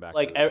they came back.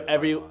 Like to the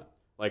every- parking lot.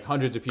 Like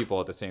hundreds of people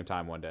at the same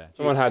time one day.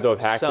 Someone had to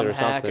have hacked Some it or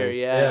something. hacker,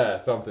 yeah.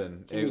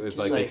 Something. you It was just,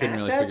 like they like, couldn't hack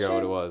really that figure out what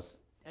shit? it was.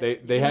 They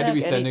You had to can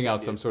be hack sending anything, out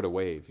dude. some sort of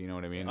wave. You know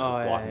what I mean? It Oh, was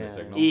yeah, blocking yeah,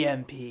 the yeah.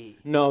 signal.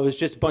 EMP. No, it was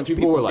just a bunch of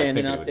People people were like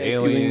standing thinking it out was there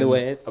doing aliens. the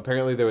wave.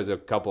 Apparently, there was a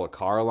couple of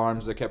car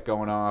alarms that kept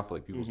going off.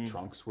 Like people's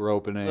trunks were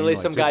opening. Literally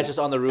like, some guys just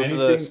on the roof of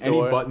the any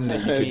store. button that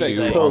you could Like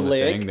do a on the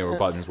leg. thing, there were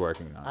buttons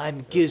working on. I'm It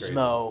was crazy.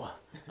 Gizmo.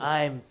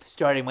 I'm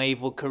starting my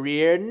evil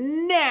career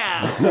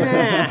now.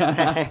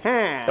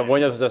 The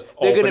windows just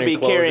They're open gonna be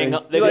and closing. carrying.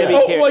 They're You're gonna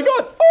like, be oh my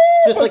god!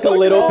 Just like a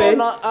little bit,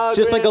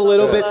 just like a Grant,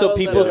 little not bit, so that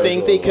people little.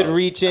 think they could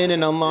reach in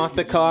and unlock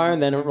the car,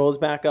 and then it rolls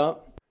back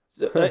up.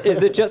 So,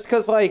 is it just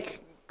because like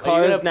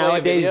gonna cars play a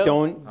nowadays video?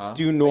 don't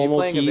do normal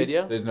playing a keys?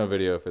 video? There's no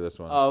video for this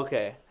one. Oh,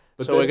 okay.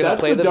 But So we're gonna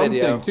that's play the dumb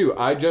video. thing too.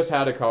 I just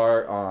had a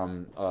car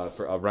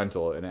for a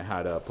rental, and it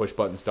had a push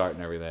button start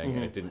and everything,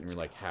 and it didn't really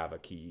like have a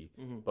key.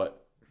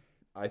 But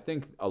I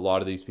think a lot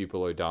of these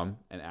people are dumb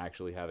and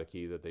actually have a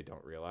key that they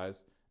don't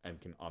realize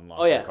and can unlock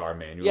Oh, yeah. the car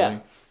manually. Yeah.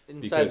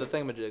 Inside Because- the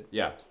thingamajig.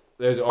 Yeah,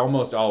 there's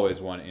almost always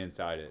one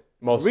inside it.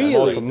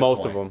 Really?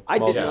 Most of them. I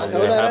did Yeah, not they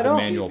know that have at a all.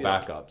 manual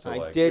backup. So I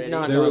like, did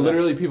not there know were that.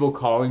 literally people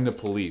calling the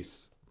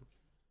police.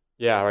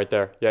 Yeah, right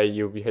there. Yeah,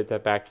 you hit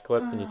that back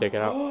clip and you take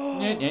it out.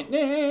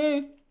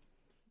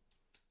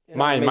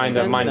 Mine makes sense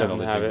doesn't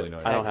now. have it.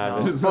 I don't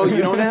have it. Oh, you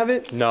don't have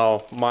it?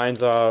 No, mine's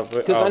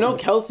Because I know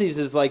Kelsey's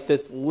is like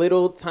this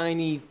little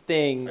tiny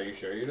thing. Are you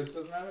sure you just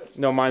doesn't have it?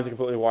 No, mine's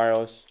completely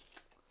wireless.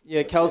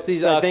 Yeah,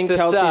 Kelsey's. I Sucks think to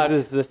Kelsey's suck.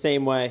 is the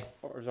same way.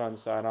 Or is it on the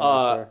side? I'm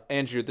not sure.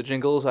 Andrew, the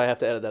jingles. I have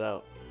to edit that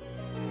out.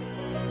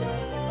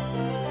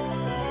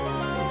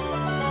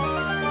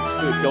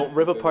 Dude, don't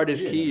rip apart his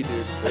key,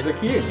 dude. There's a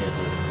key in here.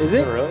 Is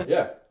it? Really?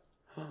 Yeah.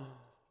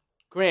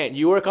 Grant,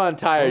 you work on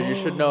tires. You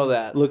should know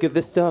that. Look at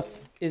this stuff.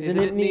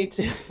 Isn't it neat?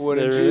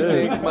 Wouldn't There you it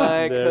is. think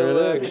my There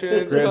it is.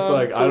 collection's Grant's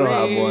like, I don't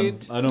have one.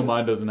 complete? I know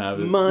mine doesn't have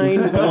it.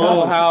 Mind Oh,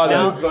 blown. how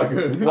Now,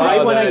 that's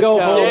right when I go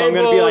that's home, I'm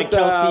gonna be like,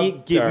 tables Kelsey,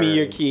 have give me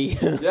your turned. key.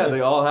 Yeah,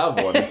 they all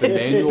have one. It's a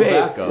manual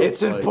backup.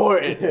 It's Like,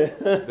 important.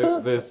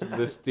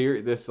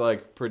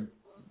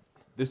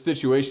 This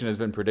situation has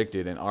been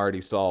predicted and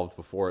already solved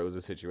before it was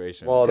a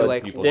situation. Well, They're the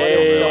like, people what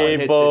don't if someone know.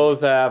 hits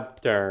tables have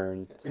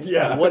turned.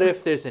 Yeah. What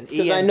if there's an EMP?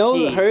 Because I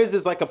know hers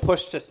is like a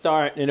push to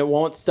start, and it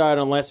won't start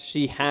unless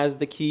she has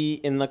the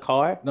key in the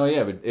car. No,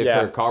 yeah, but if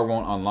Yeah. her car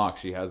won't unlock,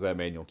 she has that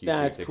manual key.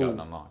 That's she can take cool. out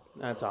and unlock.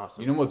 That's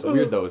awesome. You know what's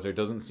weird though is there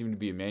doesn't seem to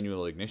be a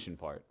manual ignition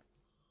part.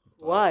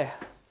 Why?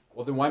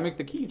 Well, then why make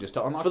the key just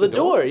to unlock For the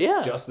door,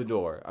 yeah. Just the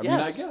door. I mean, I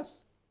Yes.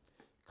 guess.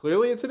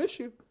 Clearly, it's an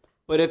issue.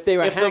 But if they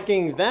were If the-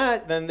 hacking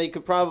that, then they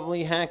could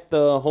probably hack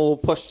the whole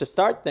push to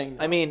start thing.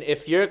 I mean,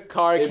 if your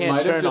car It can't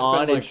might have turn just been,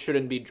 on, it like-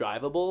 shouldn't be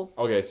drivable.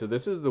 Okay, so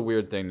this is the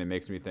weird thing that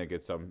makes me think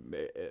it's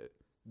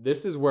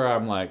this is where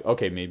I'm like,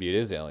 okay, maybe it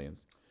is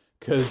aliens,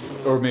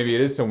 or maybe it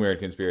is some weird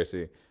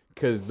conspiracy.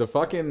 Because the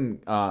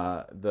fucking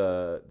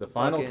the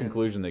final fucking-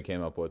 conclusion they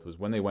came up with was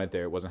when they went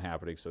there, it wasn't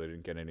happening, so they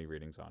didn't get any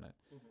readings on it.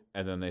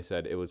 And then they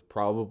said it was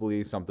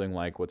probably something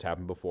like what's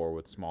happened before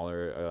with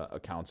smaller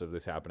accounts of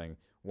this happening.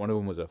 One of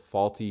them was a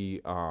faulty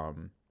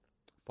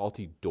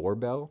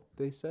doorbell,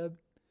 they said,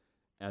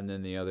 and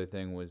then the other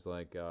thing was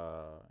like here,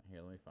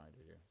 let me find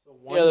it here.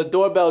 Yeah, the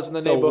doorbells in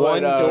the so neighborhood.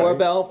 one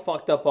doorbell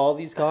fucked up all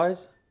these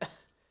cars?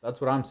 That's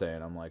what I'm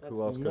saying. I'm like, who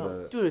That's else could have?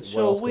 nuts. Dude, it's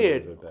so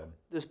weird.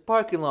 This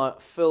parking lot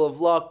full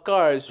of locked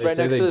cars They right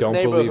say next they to this don't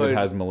neighborhood. believe it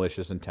has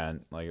malicious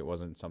intent. Like it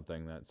wasn't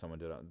something that someone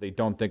did. They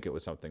don't think it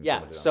was something. Yeah,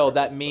 someone did on so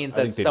that purpose, means but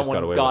I that think they just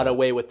someone got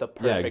away with the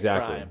perfect Yeah,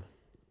 exactly.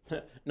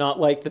 crime. Not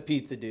like the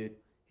pizza dude.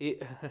 He,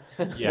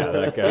 Yeah,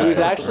 that guy. he was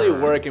actually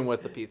working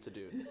with the pizza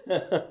dude.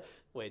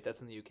 Wait,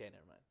 that's in the UK.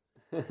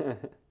 Never mind.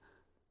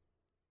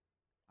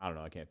 I don't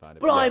know. I can't find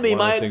it. Blimey, yeah,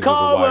 one of those my things with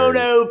car the won't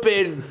wires.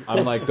 open.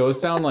 I'm like, those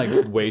sound like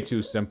way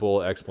too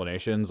simple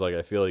explanations. Like,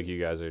 I feel like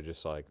you guys are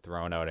just like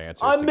throwing out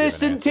answers. to I'm give an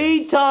missing answer.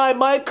 tea time.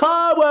 My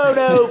car won't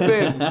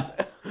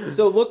open.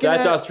 So looking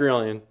That's at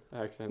Australian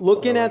accent.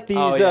 looking at these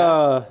Oh,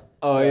 yeah.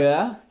 Oh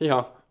yeah.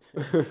 Yeah.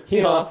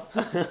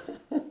 yeah.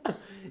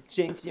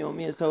 Jinx, you owe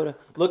me a soda.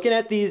 Looking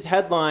at these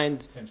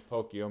headlines, Pinch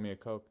poke, you owe me a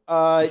coke.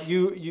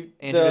 you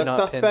Andrew the did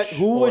not suspect pinch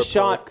who or was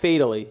shot poke.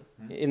 fatally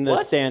in the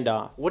What?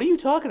 standoff. What are you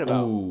talking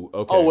about? Ooh,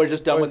 okay. Oh, we're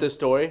just done with this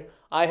story?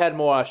 I had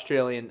more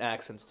Australian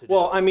accents to do.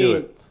 Well, I Do mean,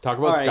 it. Talk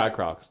about all right. Sky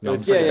Crocs. No, I'm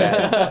Yeah, just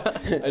yeah. I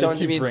just Don't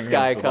keep you mean bringing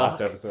up the Skycock?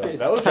 last episode.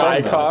 That was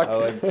fun, though. Skycock. I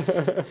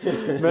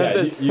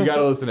like- Yeah, you got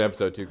to listen to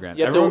episode 2, Grant.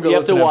 you have Everyone to, go you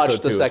have to listen watch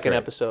episode the 2, it's second great.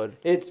 episode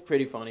It's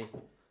pretty funny.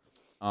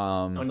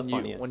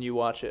 when you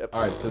watch it.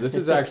 All right, so this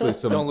is actually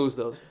some. Don't lose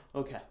those.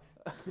 Okay.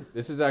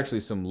 This is actually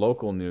some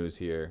local news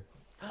here.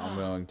 I'm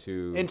going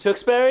to. In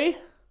Tewksbury?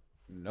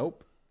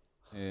 Nope.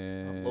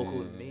 not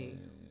local to me.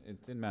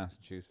 It's in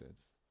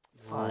Massachusetts.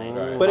 Fine.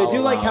 Right. But I do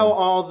like how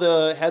all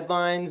the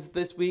headlines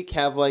this week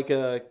have like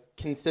a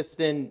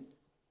consistent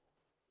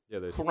Yeah,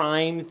 there's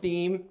crime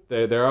theme.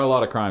 there are a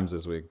lot of crimes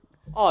this week.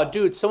 Oh,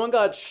 dude, someone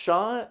got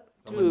shot?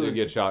 Someone did Dude,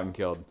 get shot and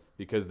killed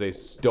because they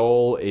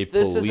stole a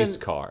This police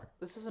isn't- car.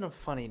 this isn't a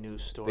funny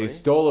news story. They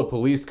stole a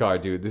police car,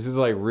 dude. This is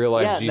like real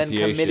life yeah, GTA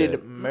then committed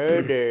shit.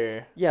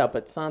 murder. Yeah,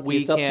 but Santi, We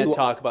it's up can't to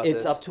talk about it's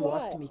this. up to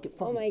us to make it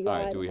Oh fun. my god.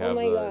 All right, do we have oh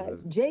my god. you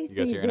guys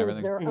J.C. hearing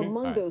everything? Zinsner among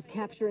Alright. those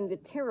capturing the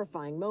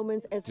terrifying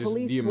moments as Just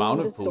police the swarmed amount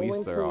the of police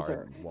stolen there are.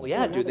 cruiser. Well,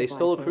 yeah, dude, they Another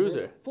stole a bystander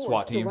cruiser. forced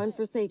SWAT to team. run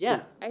for safety.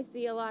 Yeah. I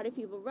see a lot of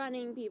people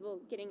running, people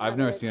getting I've out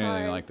never of their seen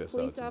anything cars. like this, though.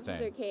 Police It's officer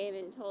insane. came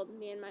and told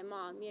me and my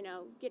mom,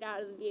 get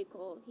out of the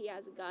vehicle. He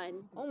has a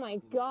gun. Oh my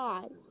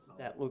god.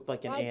 That looked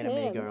like an That's anime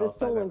him. girl. The if I've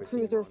stolen ever seen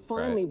cruiser one.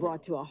 finally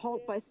brought to a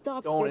halt by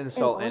stop Don't sticks and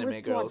insult armored anime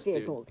SWAT girls, dude.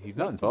 vehicles. He's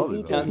not next to the insulted,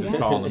 beaches though. He's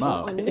gas calling them station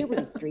out. on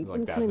Liberty Street Like,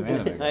 in that's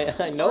an Quincy. anime.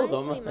 I know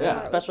Honestly, them, my Yeah.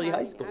 heart especially was high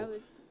pounding.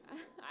 school.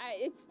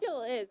 It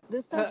still is.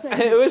 The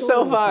suspect It was so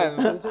stole the fun.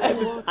 police cruiser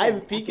and walked I have a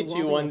off after Pikachu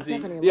robbing a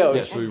onesie. 7-Eleven Yo,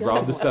 Yeah, so we at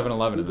robbed the gunpoint.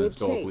 7-Eleven and He then gave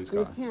stole a chase police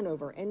through car.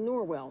 Hanover and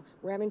Norwell,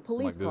 ramming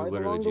police Like, this is cars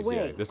literally along the GTA.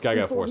 way. This guy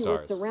got before 4 he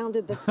was stars.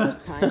 surrounded the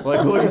first time.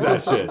 Like, look at that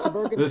Before shit. to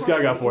Bergen This Park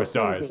guy got in 4 Quincy.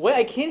 stars. Wait,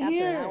 I can't After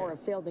hear. an hour of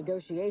failed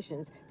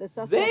negotiations, the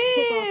suspect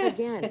took off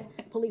again.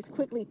 Police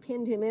quickly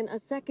pinned him in a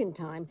second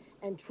time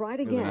and tried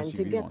was an again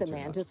to SUV get the once,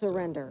 man not to just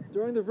surrender.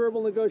 During the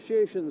verbal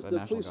negotiations, that the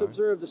National police Guard?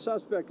 observed the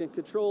suspect in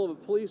control of a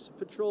police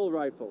patrol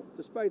rifle.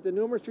 Despite the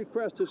numerous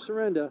requests to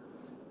surrender,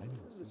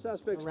 the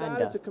suspect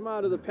started to come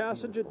out of the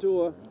passenger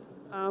door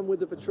armed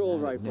with the patrol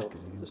rifle.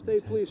 The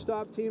state police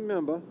stop team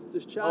member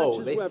discharged Oh,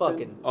 his they weapon.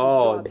 fucking. and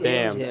Oh, shot the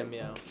damn. suspect. Him,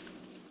 yeah.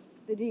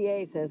 The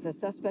DA says the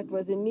suspect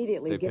was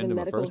immediately They given pinned him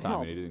the medical first time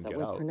help, and he didn't but get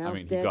was out. I mean,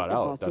 pronounced he dead got at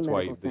out. Boston That's why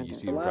Medical you Center.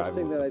 see The him last driving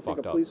thing with that I the think a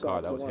fucked up police car.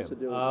 officer That was wants to him.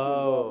 do is get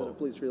involved in a Oh.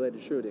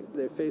 police-related shooting.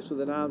 They're faced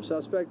with an armed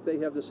suspect. They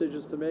have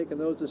decisions to make, and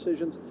those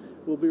decisions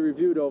will be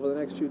reviewed over the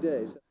next few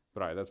days.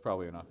 But all right, that's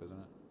probably enough, isn't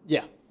it?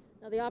 Yeah.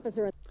 Now the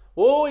officer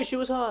Whoa, she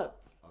was hot.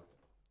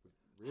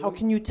 How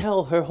can you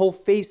tell? Her whole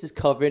face is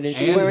covered and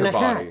she's And wearing her a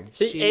hat. body.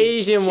 She's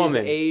Asian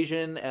woman. She's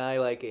Asian, and I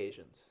like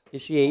Asians.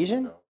 Is she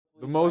Asian?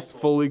 The most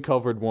fully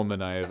covered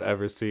woman I have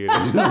ever seen.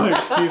 Like,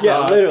 she's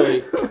Yeah, hot.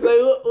 literally.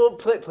 Like, we'll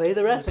play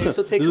the rest. Maybe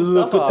she'll take some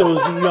stuff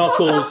off.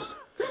 knuckles.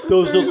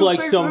 Those look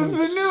like some This is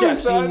the news,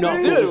 sexy son,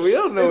 knuckles. Dude, we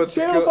don't know It's what's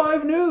Channel go-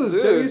 5 News,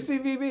 Dude.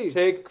 WCVB.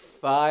 Take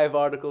 5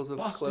 articles of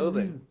Boston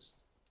clothing. News.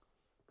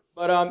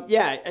 But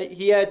yeah,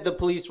 he had the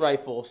police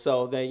rifle,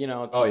 so they,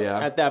 Oh, yeah?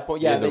 at that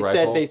point, He yeah, had the they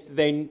said rifle?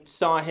 they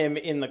saw him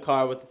in the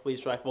car with the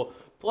police rifle.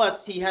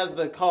 Plus, he has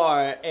the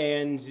car,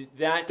 and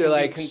that They're can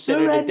like, be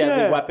considered a deadly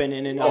 "Surrender!" weapon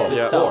in and Oh, of yeah,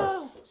 of itself.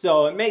 course.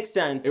 So it makes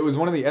sense. It was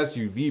one of the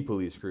SUV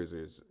police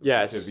cruisers.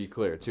 Yes. To be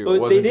clear, too. But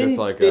It wasn't they didn't, just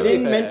like they a...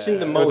 didn't mention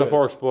the It was a motive.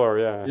 Ford Explorer,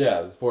 yeah. Yeah,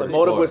 it was a Ford The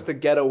motive Explorer. was to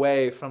get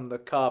away from the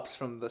cops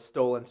from the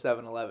stolen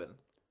 7-Eleven.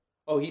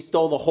 Oh, he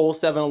stole the whole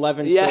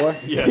 7-Eleven Yeah. store?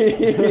 Yes.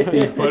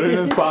 He put it in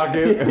his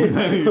pocket, and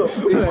then he...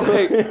 He's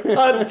like,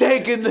 I'm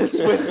taking this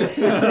with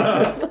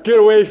me. Get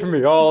away from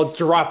me! I'll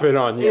drop it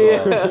on you.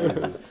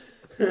 Yeah.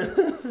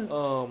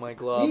 Oh my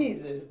god.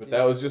 Jesus. But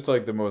that was just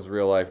like the most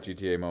real-life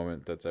GTA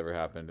moment that's ever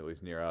happened, at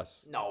least near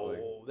us. No, Like,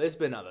 there's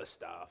been other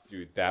stuff.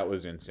 dude, that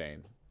was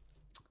insane.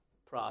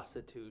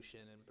 Prostitution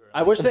and burning.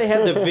 I wish they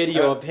had the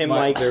video of him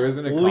Mike, there was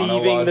an Econo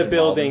leaving Lodge the in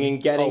building Malden.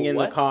 and getting Oh, in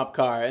what? the cop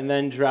car and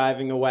then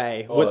driving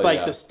away Oh, with like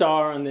yeah. the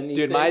star underneath.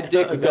 Dude, it, my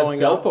dick That going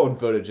cell up. phone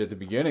footage at the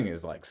beginning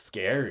is like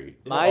scary.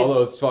 My- All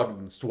those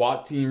fucking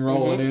SWAT team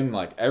rolling in,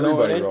 like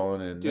everybody in.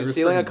 rolling in. Dude, There's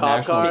stealing a freaking cop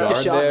National car, Take the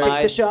Guard shot, there. take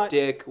my the shot.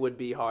 dick would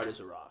be hard as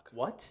a rock.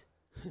 What?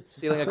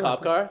 Stealing a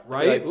cop car?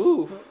 Right? Like,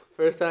 ooh,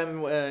 first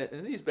time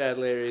in these bad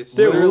Larrys.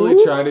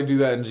 Literally try to do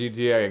that in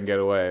GTA and get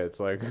away. It's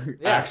like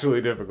Yeah.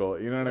 actually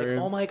difficult. You know what I Like, mean?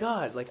 oh my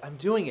god, like I'm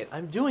doing it.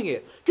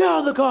 Get out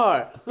of the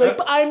car. Like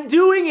I'm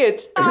doing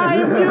it.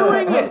 I'm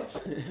doing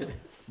it.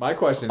 My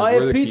question is, I were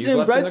have the keys pizza and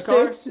left in the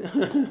car?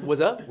 breadsticks.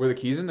 What's up? Were the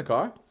keys in the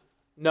car?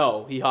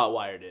 No, he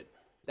hotwired it.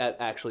 That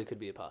actually could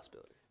be a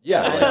possibility.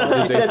 Yeah. I know.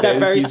 did He they said say that the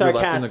very keys were left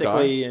in the car?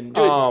 sarcastically, and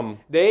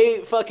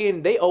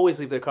Dude, they always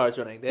leave their cars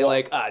running. They're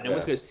like, no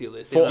one's gonna steal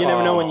this. They you don't never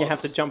have know when you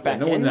balls. have to jump Yeah, back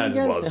no in. one I has the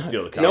guess. balls to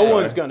steal the car. No Yeah.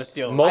 one's gonna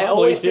steal. Most I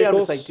always police say, I'm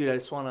just vehicles, like, dude, I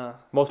just wanna.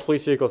 most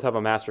police vehicles have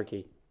a master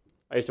key.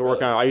 I used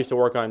to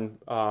work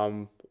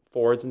on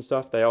Fords and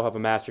stuff. They all have a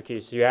master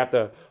key. So you have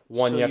to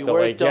So you have you to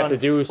worked you have to on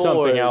do something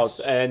Fords. else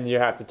and you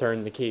have to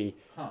turn the key.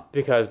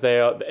 Because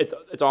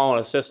it's all in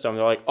a system.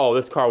 They're like, oh,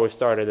 this car was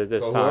started at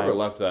this So time. whoever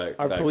left that,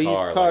 Are that police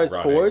car, cars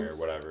like, running Fords?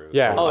 or whatever. it was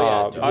Yeah. like- Oh,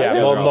 yeah, yeah. dude. Yeah.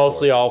 They're all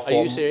Mostly Fords. all Are you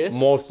Fords. serious?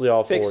 Mostly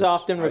all Fix, Fords.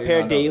 often, How do you repair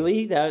not know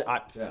daily. That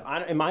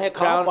am I a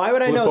cop? Crown- Why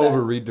would I Flip know over,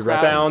 that? read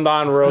directions. Found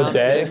on road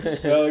dead.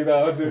 Yeah, like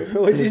that one too.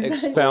 What'd you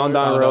say? Found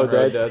on road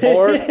dead.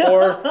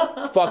 or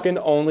fucking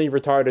only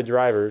retarded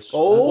drivers.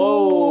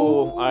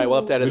 Oh, All right, we'll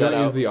have to edit We that don't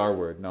use out. the R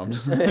word. No. I'm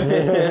just...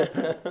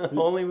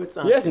 only with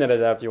some. You guys can edit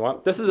that if you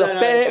want. This is No, a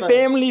no, it's fine.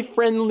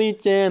 family-friendly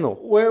channel.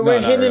 We're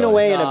not hidden really.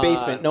 away in a Nah.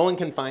 basement. No one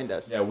can find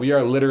us. Yeah, we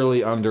are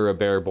literally under a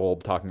bare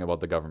bulb talking about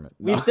the government.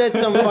 No. We've said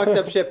some fucked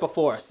up shit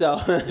before, so.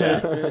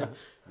 Yeah.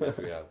 Yes,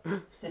 we have.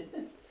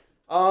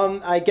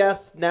 I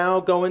guess now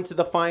go into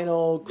the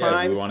final Yeah,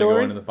 crime we want to story.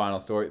 go into the final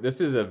story.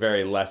 This is a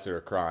very lesser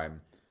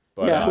crime.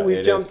 But, yeah, we've it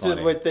is jumped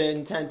funny. with the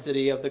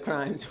intensity of the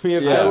crimes. We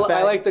have Yeah. jumped I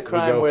back. like the We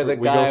crime go where fr- the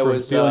we guy go from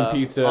was stealing on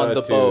pizza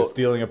the to boat.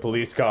 stealing a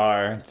police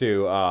car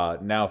to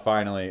now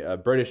finally a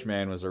British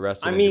man was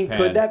arrested. I in mean, Japan.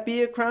 could that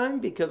be a crime?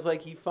 Because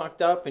like he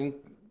fucked up and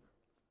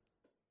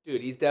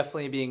Dude, he's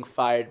definitely being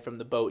fired from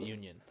the boat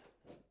union.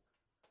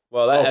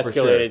 Well, that for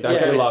sure. escalated. That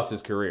Yeah. guy lost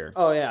his career.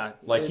 oh yeah,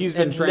 Like he's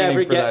And been training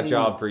never for that getting-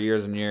 job for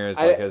years and years.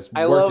 I- Like has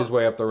I worked love- his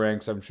way up the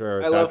ranks. I'm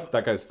sure. I love-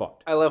 that guy's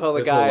fucked. I love how the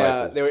His whole guy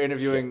life is they were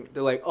interviewing.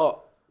 They're like,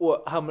 oh,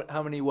 what?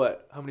 How many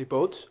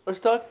boats are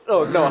stuck?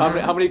 Oh no,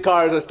 how many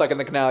cars are stuck in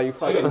the canal? You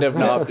fucking div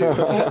knob, dude.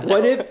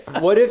 What if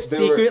They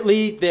were-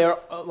 secretly they're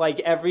like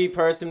every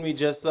person we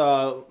just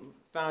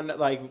found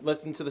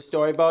listened to the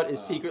story about is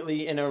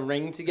secretly in a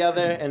ring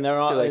together, and they're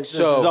all Like, this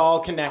so, is all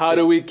connected. how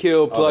do we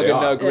kill Plug and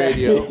Nug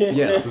Radio?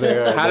 Yes, they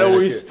are. How do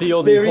we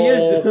steal the There he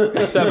whole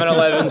is.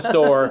 7-Eleven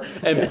store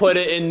and put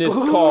it in this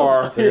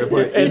car They're gonna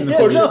put it in and the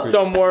push secret. it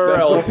somewhere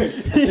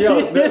else?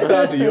 Yo, that's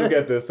Santi, you'll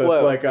get this. That's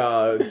What? like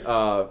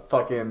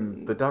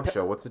fucking the Duck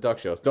Show. What's the Duck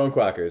Show? Stone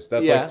Quackers.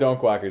 That's Yeah. like Stone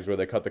Quackers where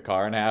they cut the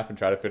car in half and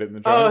try to fit it in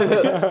the Oh,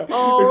 trunk.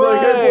 oh, He's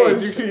like, hey right.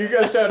 boys, you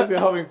guys try to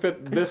help me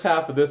fit this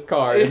half of this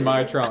car in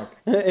my trunk.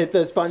 It's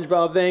the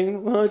SpongeBob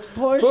thing. Let's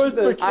push Push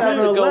the the- I had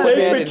to go 7-Eleven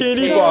ahead and Bikini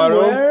take- Bottom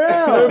somewhere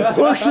else. and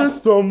push it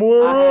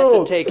somewhere I had to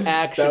else. take That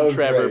action, was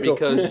Trevor, great.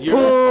 because you're.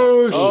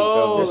 Push.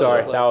 Oh,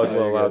 Sorry, that that was a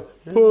There little you loud.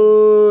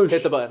 Push.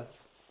 Hit the button.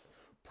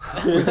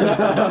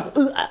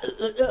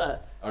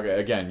 Okay,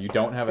 again, you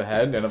don't have a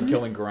head, and I'm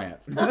killing Grant.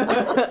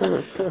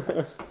 I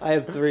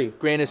have 3.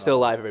 Grant is still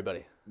alive,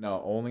 everybody.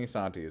 No, only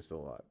Santi is still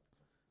alive.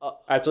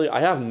 Actually,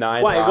 I have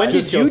 9. Why? When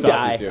Just did you killed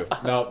Santi, die?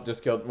 too. No,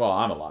 just killed. Well,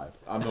 I'm alive.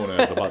 I'm the one who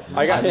has the button.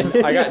 I got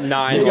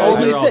 9. You guys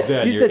Oh, are you all said,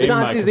 dead. you You're said in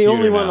my Santi's the only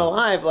computer one now.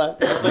 alive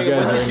left. I was like, You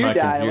guys when are did in you my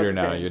die? I computer wasn't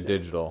now. paying You're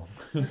digital.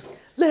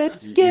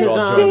 Let's You get Because all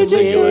I'm joined the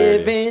singularity.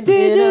 living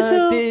in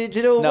a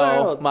digital No,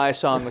 world. my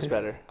song was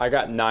better. I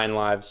got 9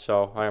 lives,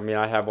 so I mean,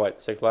 I have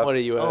what, 6 left? What are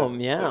you? Oh,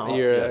 meow.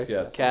 You're Yes, a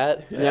yes.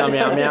 cat. Meow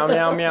meow meow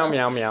meow meow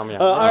meow meow meow.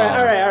 All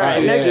right.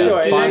 Dude, Next yeah.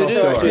 story. Final Next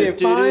story. story.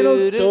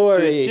 Final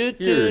story.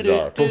 Here's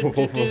our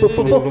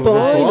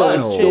Final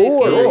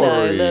story.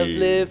 I love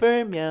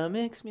liver. Meow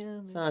mix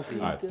meow. Santi.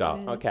 All right, stop.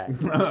 Okay.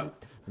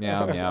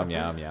 Meow, meow,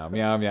 meow, meow,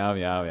 meow, meow, meow,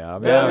 meow, meow,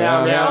 Meow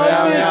meow meow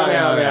meow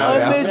meow meow.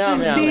 I'm missing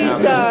meow, deep meow,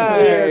 meow.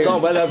 dive. Here, go,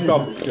 let's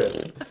go.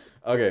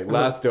 Okay,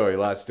 last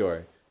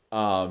story.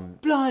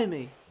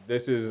 Blimey.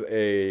 This is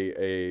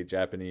a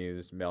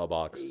Japanese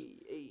mailbox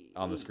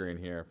on the screen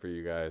here for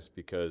you guys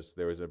because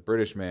there was a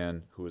British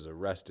man who was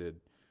arrested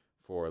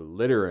for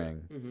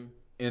littering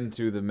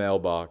into the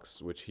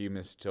mailbox, which he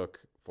mistook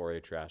for a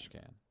trash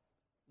can.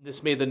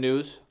 This made the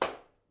news.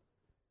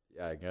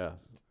 Yeah, I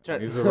guess. Try-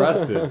 He's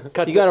arrested.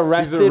 You got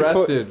arrested, He's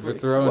arrested for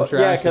throwing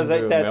trash Yeah, because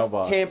into a that's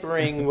mailbox.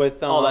 tampering with.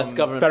 Oh, that's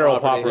government Federal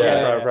property. property.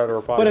 Yeah.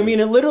 Federal property. But I mean,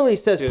 it literally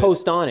says Dude.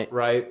 post on it.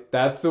 Right?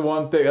 That's the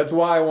one thing. That's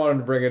why I wanted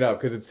to bring it up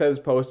because it says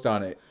post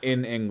on it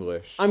in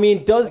English. I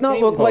mean, does not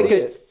can't look even like see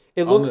a. it.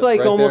 It On looks the- like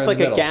right there almost in like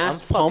the a middle.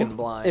 gas I'm fucking pump,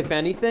 blind. if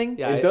anything.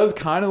 Yeah, It does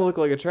kind of look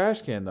like a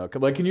trash can though.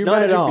 Like, can you Not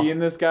at imagine all. being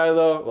this guy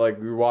though? Like,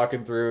 you're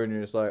walking through and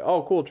you're just like,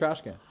 "Oh, cool,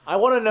 trash can." I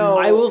want to know.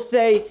 I will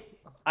say,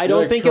 I You're, don't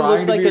like, think it trying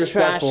looks to like be a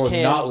trash respectful and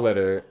can. not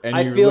litter, and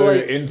I you feel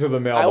litter like- into the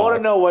mailbox. I want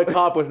to know what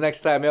cop was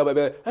next time. I'll be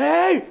like,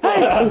 hey,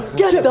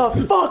 get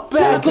the fuck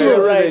back here,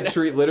 Apparently right? they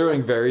treat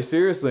littering very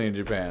seriously in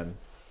Japan.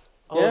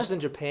 Oh, this is in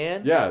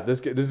Japan. Yeah,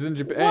 this is in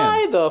Japan.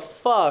 Why the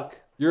fuck?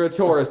 You're a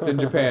tourist in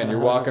Japan. You're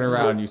walking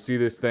around. You see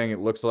this thing. It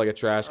looks like a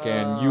trash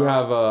can. You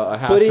have a But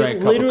half-drank it cup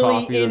of literally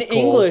coffee in that's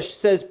cold. English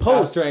says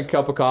post. Half-drank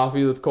cup of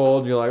coffee that's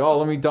cold. You're like, oh,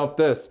 let me dump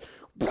this.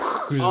 Just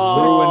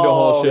Oh, ruined a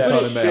whole shit ton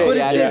of shit. mail. But it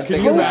Yeah, says yeah. Can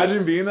you post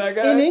imagine being that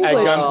guy? in English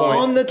gunpoint.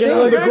 on the Get thing.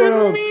 on the I didn't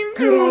ground. mean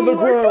Get on the to.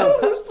 ground.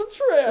 Like, that was the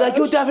trash. Like,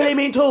 you definitely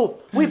mean to.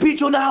 We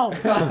beat you now.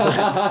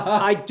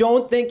 I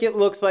don't think it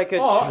looks like a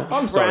Oh,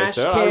 I'm sorry, trash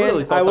sir. can. I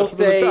really thought I will that was a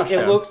say trash it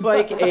can. looks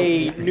like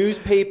a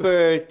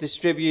newspaper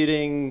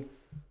distributing.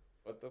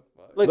 What the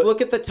fuck? Like,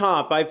 look at the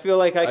top. I feel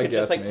like I could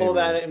guess just like pull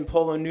maybe. that and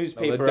pull a No,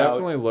 newspaper that out.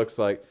 definitely looks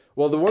like.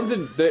 Well, the ones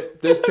in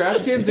there's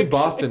trash cans in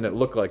Boston that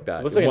look like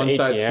that. Looks like an one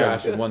side's ATM.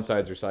 trash and one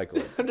side's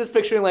recycling. I'm just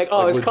picturing like,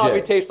 oh, Like, this coffee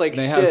legit. tastes like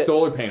And they shit. have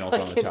solar panels on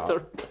the Fucking top.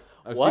 th-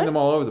 I've What? seen them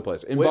all over the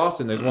place. In Wait.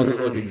 Boston, there's ones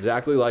that look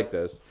exactly like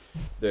this.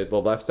 The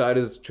left side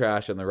is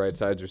trash and the right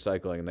side's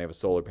recycling, and they have a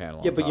solar panel.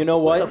 Yeah, on but top. you know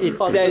It's what? like- It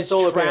fuck is a says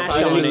solar panel? trash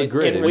Tied on into the it.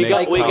 grid. It It we makes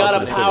got we power gotta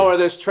for the power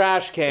city. this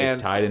trash can.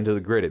 It's tied into the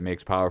grid. It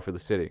makes power for the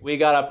city. We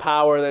gotta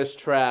power this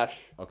trash.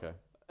 Okay.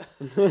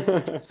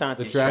 It's not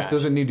The trash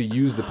doesn't need to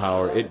use the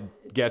power. It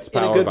gets in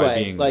a power good by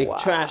way. being like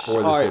trash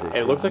for the art. city.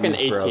 It looks like an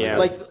Used for other ATM.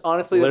 Like uses.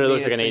 Honestly, the Literally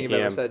looks meanest like an thing you've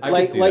ever ATM. said. I could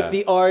Like see like that.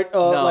 the art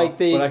of No. like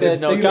the But I could the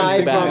see that guy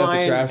thinking from that the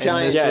Iron trash can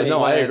Giant. Yeah, no,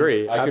 I land.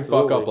 agree. I could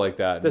fuck up like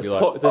that and This be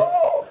like, po-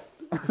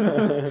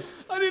 this-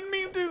 I didn't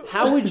mean to.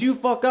 How would you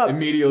fuck up?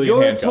 Immediately in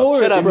You're a handcuffs.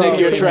 tourist, Shut up, bro. Nick.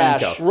 You're In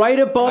trash. handcuffs. Right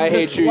above I the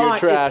hate you, you're slot, it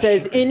trash.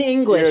 says in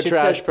English. You're a it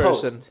trash says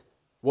person. post.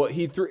 Well,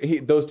 he threw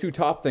those two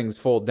top things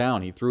fold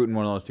down. He threw it in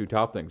one of those two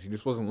top things. He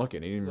just wasn't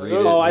looking. He didn't read it.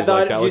 Oh, He I was like,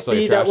 thought that you looks like a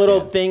see that trash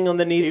little can. thing He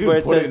underneath didn't where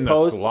it put it says in the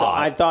post. slot.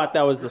 I thought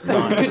that was the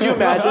slot. Could you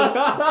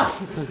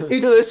imagine?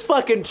 Dude, this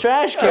fucking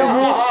trash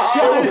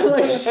can.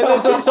 Like, And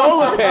there's a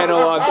solar panel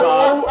on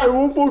top. I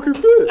won't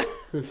fucking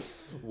fit.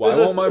 Why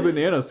There's won't my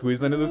banana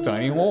squeeze into this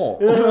tiny hole?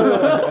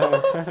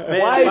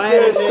 Why is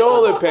there a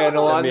solar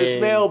panel on this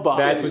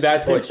mailbox?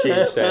 That's what she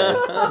said.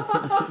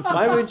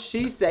 Why would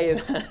she say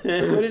that?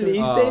 Wouldn't he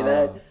say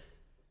that?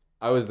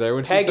 I was there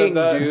when she Pegging,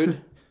 said that.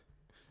 dude.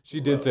 She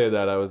did say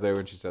that. I was there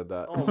when she said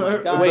that. Oh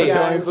my God, Wait,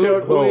 guys.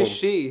 who is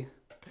she?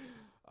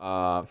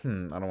 I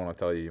don't want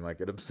to tell you. You might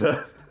get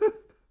upset.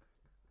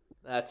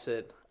 That's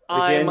it.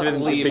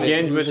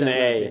 Begins with an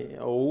A.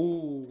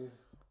 Oh.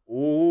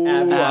 Ooh,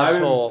 Asshole. I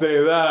didn't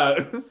say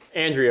that.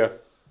 Andrea.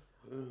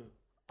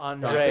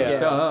 Andrea.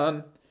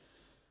 Dun.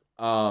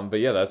 But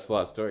yeah, that's the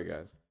last story,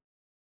 guys.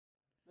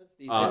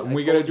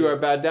 We got to do our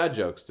bad dad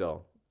joke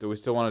still. Do we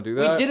still want to do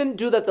that? We didn't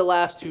do that the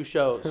last 2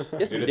 shows.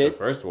 Yes, we we did did. the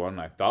first one.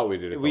 I thought we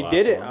did it. We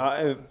did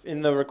it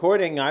in the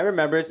recording. I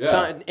remember.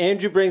 Yeah.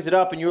 Andrew brings it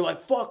up, and you're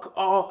like, "Fuck!"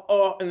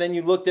 And then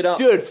you looked it up.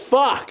 Dude,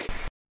 fuck.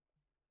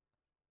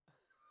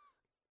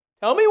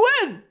 Tell me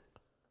when.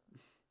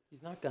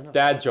 He's not gonna.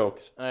 Dad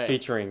jokes All right.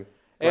 featuring.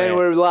 And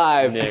we're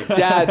live. Nick.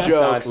 Dad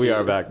jokes. We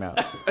are back now.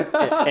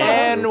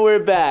 And we're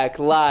back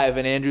live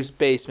in Andrew's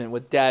basement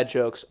with dad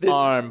jokes,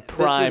 arm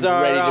primed,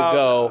 our, ready to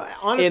go.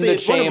 honestly, in the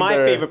it's chamber. one of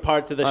my favorite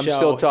parts of the I'm show.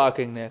 still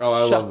talking, Nick. Oh,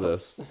 I Shut love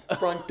this.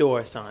 Front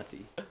door,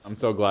 Santi. I'm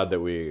so glad that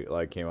we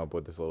came up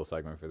with this little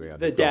segment for the end.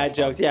 The It's so dad much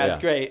fun. jokes, yeah, it's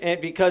great,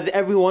 and because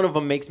every one of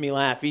them makes me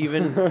laugh,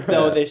 even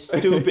though they're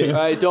stupid.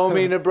 I don't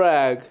mean to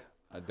brag.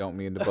 I don't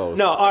mean to boast.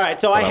 No, all right.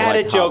 So I had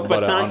like a joke, hot but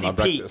butter on Santi my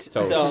peaked. breakfast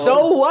toast.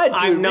 So what,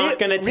 dude? I'm not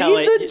gonna tell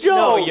read it. the joke.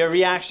 No, your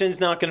reaction's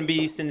not gonna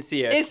be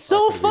sincere. It's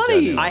so could be funny.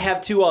 genuine. I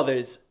have 2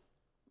 others.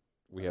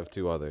 We have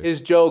 2 others.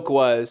 His joke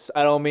was,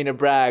 I don't mean to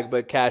brag,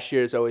 but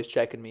cashier's always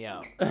checking me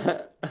out.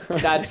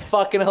 That's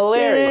fucking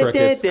hilarious.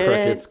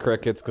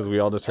 Crickets, because we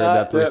all just heard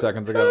that 3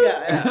 seconds ago.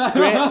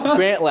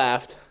 Grant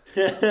laughed.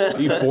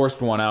 He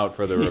forced one out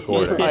for the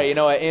recording. All right, you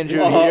know what,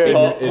 Andrew?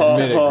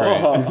 Admit it,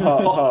 Grant.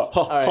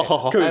 All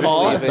right,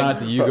 I'm leaving.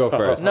 Santi, you go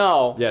first.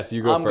 No. Yes,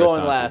 you go I'm first. going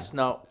Santi. last.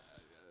 No.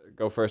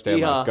 Go first,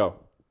 and last. Go.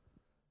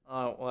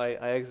 Oh, well, I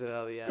exited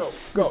out of the end.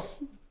 Go. All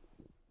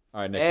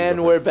right, Nick. And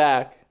you go we're first.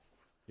 back.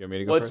 You want me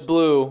to go What's first?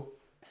 blue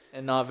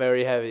and not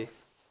very heavy?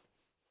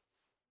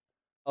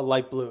 A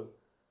light blue.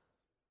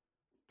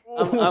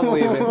 I'm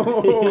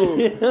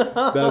leaving.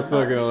 That's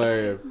fucking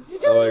hilarious.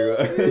 I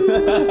like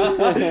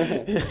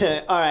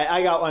that. All right,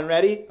 I got one.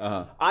 Ready?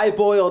 Uh-huh. I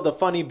boiled a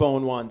funny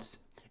bone once.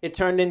 It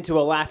turned into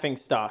a laughing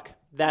stock.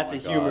 That's a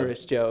God.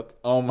 humorous joke.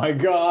 Oh my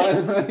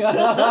god.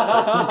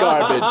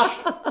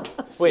 Garbage.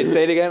 Wait,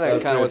 say it again. I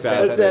That's kind of was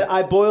fantastic. I said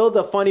I boiled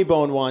a funny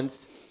bone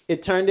once.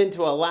 It turned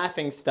into a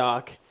laughing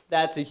stock.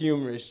 That's a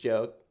humorous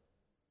joke.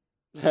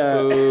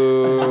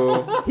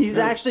 Boo. He's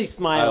actually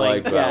smiling.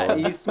 like that Yeah,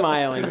 one. he's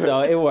smiling,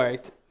 so it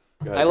worked.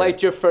 I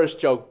liked your first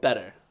joke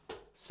better.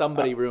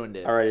 Somebody ruined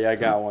it. Alrighty, I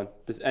got one.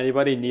 Does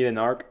anybody need an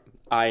arc?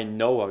 I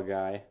know a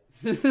guy.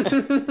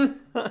 Oh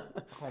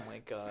my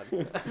god.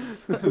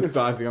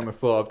 Santi on the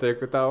slow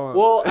uptake with that one.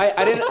 Well,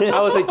 I didn't.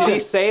 I was like, did he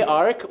say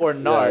arc or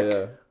narc?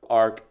 Yeah.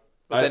 Arc.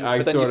 But then, I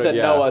but then you sorta- said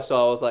yeah. Noah,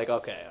 so I was like,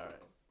 okay,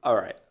 all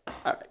right.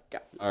 Alright,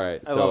 got it. All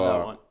right. I So,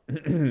 love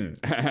that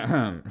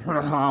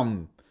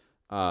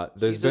one.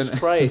 there's Jesus been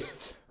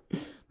Christ.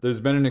 there's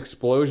been an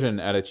explosion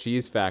at a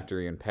cheese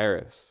factory in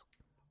Paris.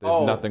 There's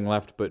Oh. nothing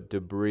left but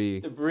debris.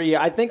 Debris.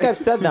 I think I've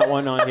said that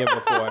one on here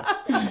before.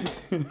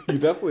 You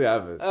definitely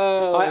have it.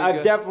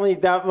 I've definitely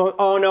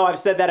oh no, I've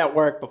said that at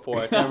work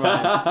before. Never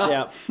mind.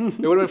 Yeah. It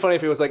would have been funny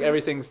if it was like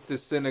everything's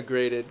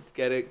disintegrated.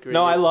 Get it? Grated,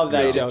 No, I love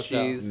that grated joke,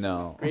 though. cheese.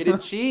 No. Grated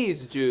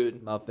cheese,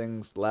 dude.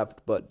 Nothing's left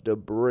but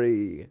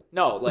debris.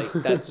 No, like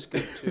that's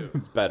good too.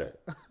 It's better.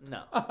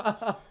 No.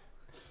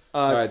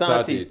 All right,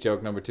 Santi, Santi.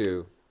 joke number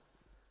 2.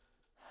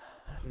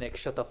 Nick,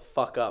 shut the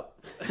fuck up.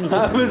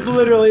 I was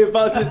literally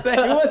about to say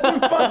it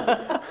wasn't fun.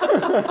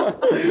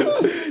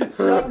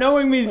 Stop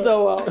knowing me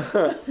so well.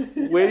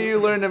 Where do you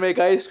learn to make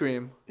ice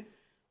cream?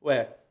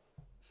 Where?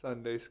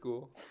 Sunday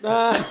school.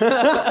 Oh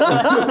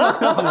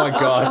my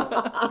god.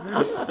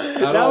 I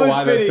don't know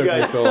why that took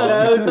me so long.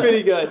 That was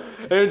pretty good.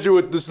 Andrew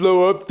with the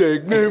slow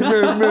uptake.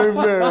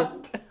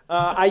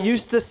 I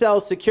used to sell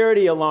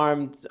security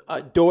alarms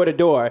door to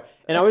door,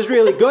 and I was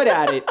really good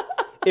at it.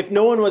 If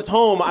no one was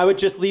home, I would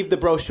just leave the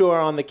brochure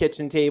on the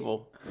kitchen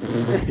table.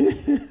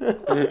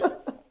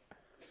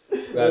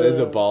 That is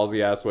a ballsy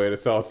ass way to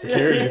sell a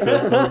security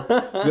system.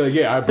 Be like,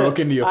 yeah, I broke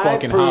into your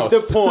fucking I house.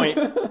 proved the point.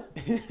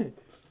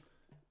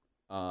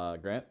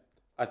 Grant?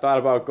 I thought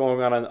about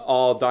going on an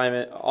all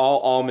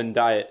almond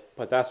diet,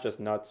 but that's just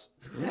nuts.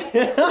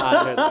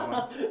 I heard that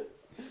one.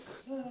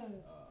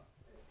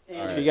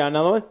 Andrew, you got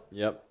another one?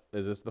 Yep.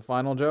 Is this the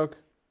final joke?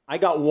 I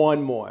got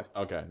one more.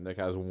 Okay, Nick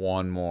has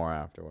one more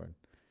afterward.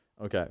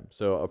 Okay,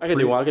 so I could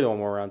do one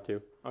more round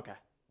too. Okay.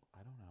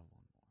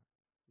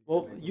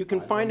 Well, you can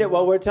find it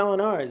while we're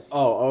telling ours.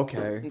 Oh,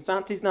 okay. And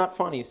Santi's not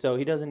funny, so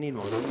he doesn't need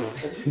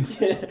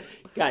one.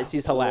 Guys,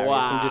 he's hilarious.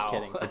 I'm just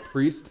kidding. A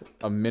priest,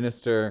 a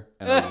minister,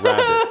 and a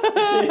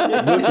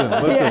rabbit. listen.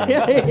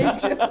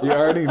 You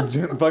already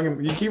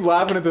fucking. You keep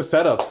laughing at the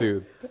setups,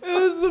 dude.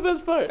 This is the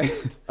best part.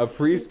 A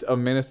priest, a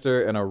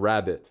minister, and a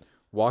rabbit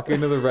walk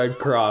into the Red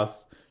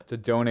Cross to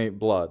donate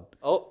blood.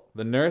 Oh.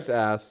 The nurse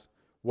asks,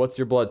 "What's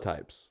your blood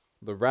types?"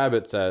 The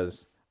rabbit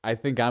says, "I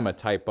think I'm a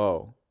type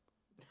O."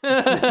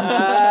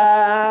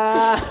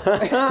 I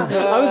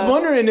was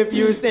wondering if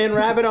you were saying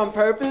rabbit on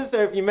purpose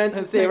or if you meant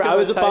to say. I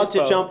was about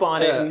to jump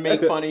on it and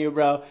make fun of you,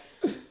 bro.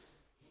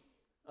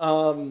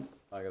 I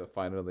gotta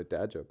find another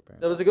dad joke.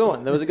 Apparently. That was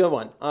a good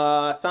one.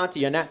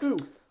 Santi, you're next.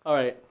 All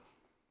right.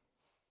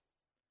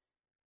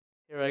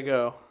 Here I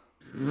go.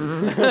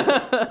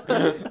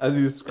 As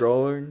he's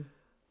scrolling.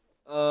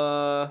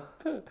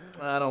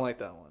 I don't like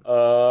that one.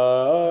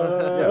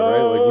 Yeah,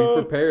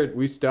 right. Like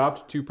we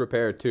stopped to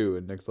prepare 2,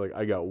 and Nick's like,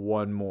 I got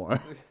one more.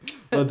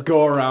 Let's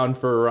go around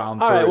for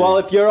round 3. All right. Well,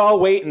 if you're all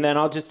waiting, then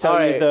I'll just tell All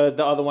you right.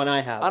 the other one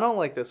I have. I don't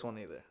like this one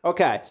either.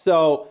 Okay,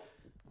 so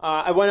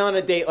I went on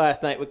a date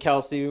last night with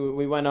Kelsey.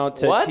 We went out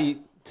to What?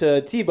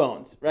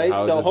 T-Bones, right? How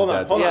is So this hold a on,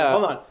 date? hold Yeah.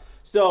 on.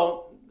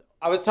 So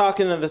I was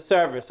talking to the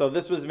server. So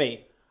this was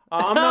me.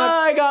 I'm not.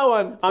 I got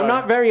one. I'm Sorry.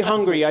 not very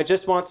hungry. I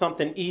just want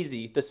something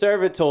easy. The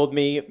server told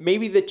me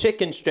maybe the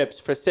chicken strips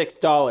for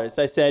 $6.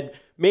 I said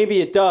maybe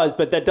it does,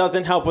 but that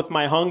doesn't help with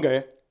my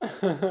hunger.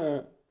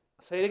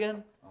 Say it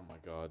again. Oh my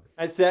god.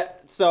 I said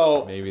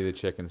so Maybe the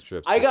chicken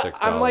strips. I for got. $6.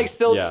 I'm like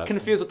still Yeah.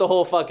 confused with the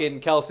whole fucking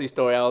Kelsey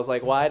story. I was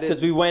like, why did?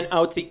 because we went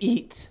out to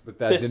eat. But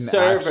that the didn't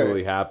server.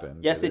 actually happen.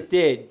 Yes, did it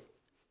did.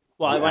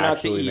 Well, I You went out to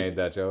actually eat. made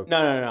that joke.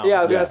 No. Yeah,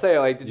 I was Yeah. gonna say,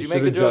 like, did you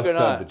make the should've joke just or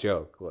said not? the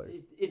joke. Like,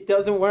 It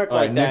doesn't work all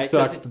right, like Nick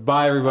that. 'cause sucks.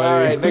 Bye, everybody. All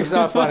right, Nick's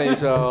not funny,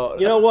 so.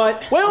 You know what?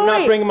 I'm not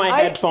wait. bringing my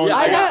headphones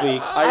I next got,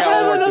 week. I got have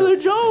one more, another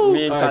too. joke.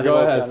 Me and All right, Santi go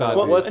both ahead, got Santi.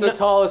 one. What's the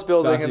tallest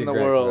building Santi, in the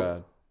Grant, world? go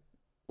ahead.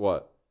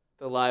 What?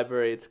 The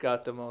library. It's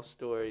got the most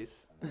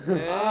stories.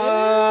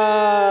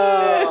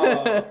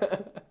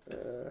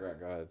 Grant,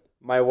 go ahead.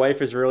 My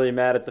wife is really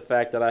mad at the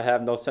fact that I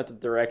have no sense of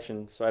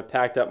direction, so I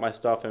packed up my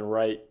stuff and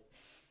write.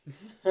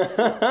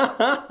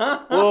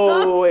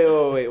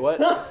 Whoa, wait,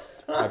 what?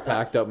 I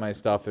packed up my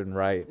stuff and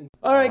right.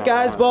 All right,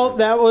 guys. Well,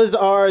 that was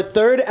our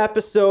 3rd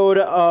episode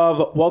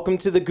of Welcome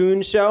to the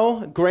Goon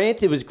Show.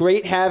 Grant, it was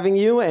great having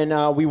you,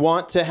 and we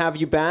want to have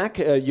you back.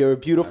 You're a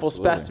beautiful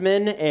Absolutely.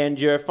 specimen, and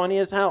you're funny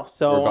as hell.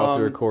 So We're about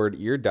to record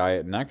Ear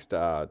Diet next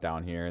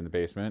down here in the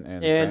basement,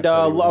 and And Grant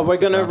said he wants we're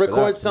to gonna come for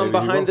record that, so some maybe he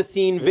will.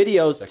 behind-the-scene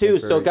videos Second too.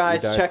 for So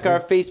guys, Ear Diet check too. our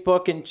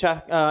Facebook and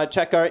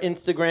check our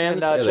Instagrams.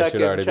 And Yeah, they check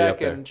should already and be up check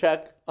there. and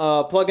check.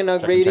 Plug and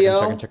Nug Check and check and Radio.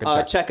 check and check and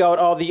check. Check out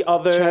all the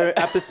other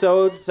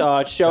episodes,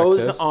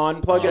 shows this.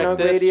 on Plug and Check Nug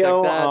this,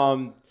 Radio. check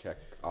that. Check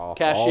off all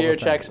Cashier the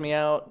checks things. me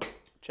out.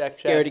 Check.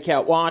 Scaredy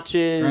Cat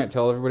watches. Grant,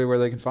 tell everybody where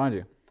they can find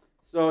you.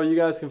 So you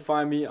guys can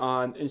find me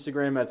on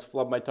Instagram at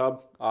flubmytub.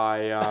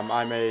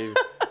 I'm a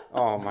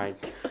oh my.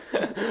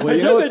 Well,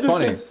 you know what's I just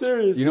funny? get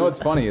serious. You know what's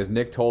funny is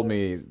Nick told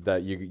me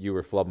that you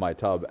were flub my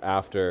tub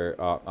after.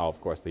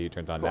 Of course, the heat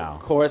turns on now. Of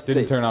course,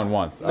 didn't turn on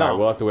once. All No. right,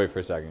 we'll have to wait for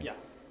a second. Yeah.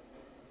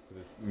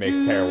 It makes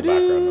terrible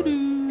background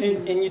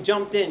noise. And you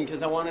jumped in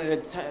because I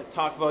wanted to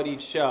talk about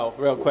each show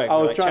real quick. I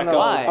was Like, trying check to-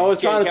 out I was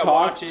Scaredy trying to Cat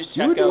talk. watches,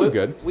 You were check out- doing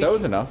good. That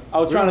was enough. I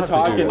was We trying don't to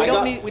have talk, do and We it. don't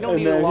got- need- we don't and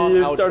need a then long he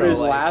outro, started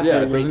like- laughing. Yeah,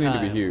 it every doesn't need to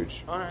be time.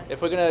 huge. All right.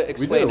 If we're gonna We did a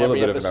explain little every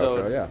bit of an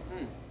episode, outro, yeah.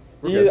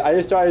 We're good. I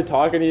just started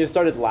talking, he just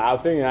started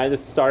laughing, and I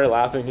just started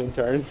laughing in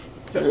turn.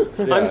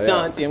 I'm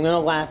Santi. I'm gonna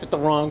laugh at the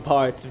wrong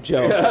parts of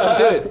jokes.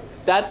 dude,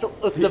 that's the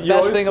You best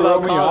always thing throw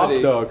about me comedy.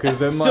 off though, because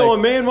then So a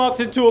like. man walks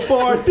into a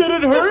bar. Did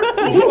it hurt?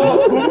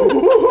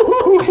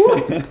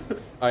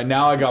 All right,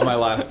 now I got my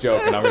last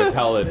joke, and I'm gonna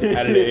tell it,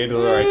 edit it into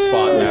the right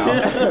spot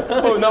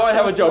now. Oh, now I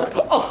have a joke.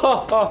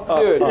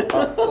 Dude,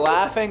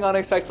 laughing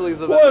unexpectedly is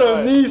the best What a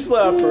part. knee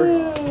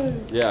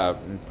slapper. Yeah,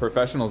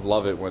 professionals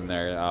love it when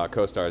their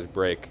co-stars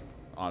break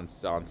on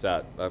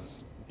set.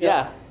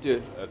 Yeah,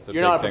 dude, That's a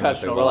you're big not a thing that they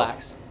professional. love.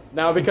 Relax.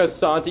 Now because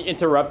Santi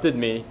interrupted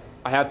me,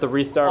 I have to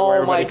restart where Oh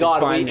everybody my God,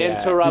 can find we me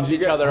at. interrupt Did you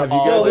each guys- other have you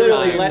all guys No, the ever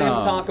literally, time. let him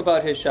No. talk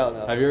about his show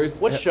though. Have you ever?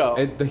 What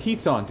show? The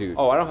heat's on, dude.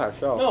 Oh, I don't have a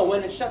show. No,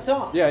 when it shuts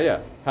off. Yeah.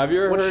 Have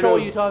you ever What heard show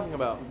of are you talking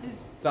about?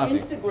 Santi?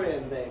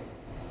 Instagram thing.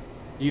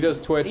 He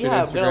does Twitch Yeah, and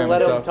I'm gonna Instagram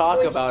let and him stuff. talk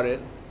Twitch. about it.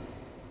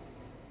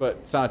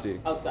 But Santi,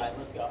 Outside.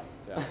 Let's go.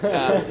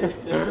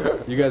 Yeah.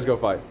 you guys go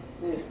fight.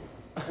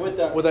 With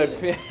the. With our,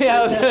 yeah,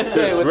 I was gonna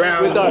say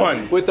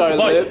with our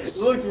lips,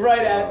 Looked right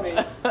at me.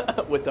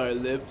 with our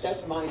lips.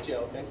 That's my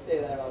joke. I say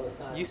that all the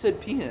time. You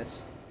said penis.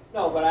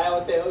 No, but I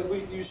always say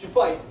you should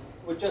fight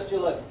with just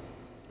your lips.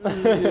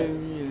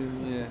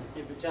 Yeah.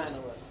 Your vagina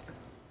lips.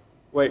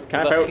 Wait, can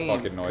I The fight? theme.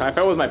 Fucking Can I noise.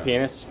 fight with my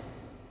penis?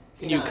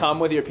 Can you come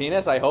with your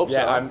penis? I hope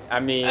Yeah, so. I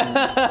mean,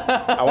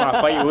 I want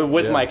to fight you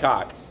with Yeah. my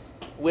cock.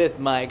 With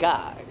my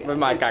guy. With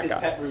my His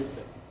cock. pet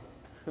rooster.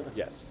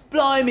 Yes.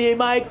 Blimey,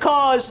 my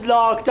car's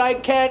locked. I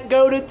can't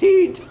go to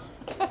Teat.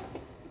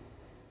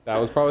 That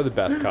was probably the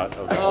best cut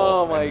of the Oh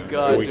whole my thing.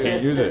 God, We dude.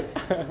 can't use it.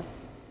 I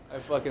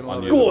fucking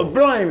love it. Unusable. God,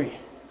 blimey.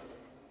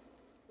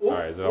 All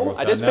right, is it almost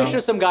I done just now? picture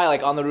some guy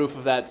like on the roof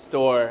of that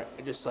store,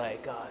 just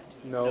like, God,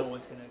 dude, No. no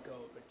one's gonna go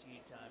for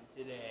tea time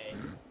today.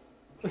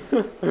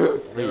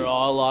 They were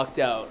all locked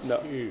out. No.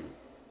 2,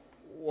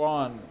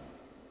 1.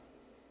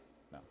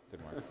 No,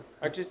 didn't work.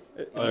 I just.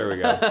 Oh, there we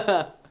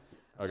go.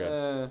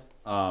 Okay.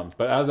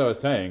 But as I was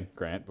saying,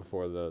 Grant,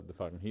 before the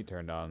fucking heat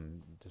turned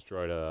on,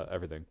 destroyed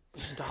everything.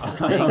 Stop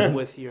playing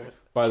with your.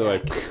 By the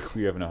way,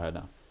 you have no head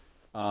now.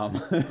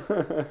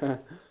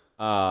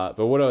 But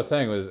what I was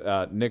saying was,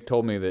 Nick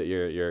told me that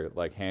your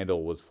like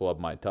handle was flub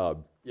my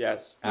tub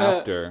Yes.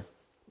 after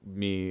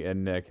me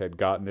and Nick had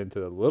gotten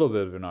into a little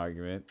bit of an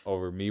argument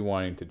over me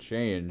wanting to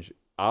change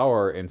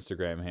our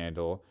Instagram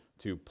handle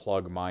to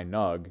plug my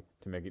nug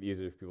to make it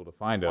easier for people to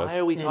find us. Why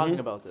are we talking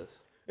about this?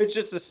 It's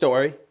just a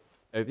story.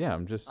 Yeah,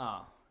 I'm just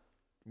Oh.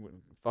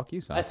 Fuck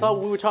you, son. I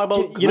thought we were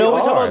talking about. You know, we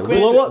were talking about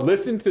blow up-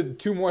 Listen to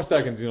 2 more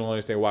seconds, you'll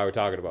understand why we're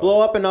talking about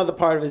Blow it. up another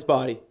part of his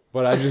body.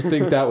 But I just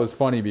think that was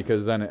funny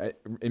because then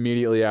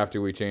immediately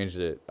after we changed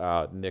it,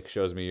 Nick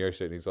shows me your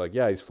shit and he's like,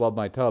 yeah, he's flubbed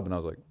my tub. And I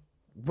was like,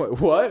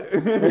 what?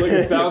 Like,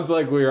 it sounds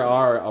like we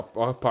are a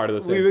part of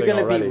the same thing. We were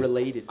gonna already. be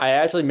related. I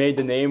actually made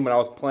the name when I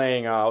was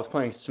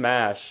playing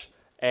Smash,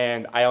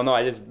 and I don't know,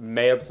 I just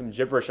made up some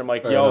gibberish. I'm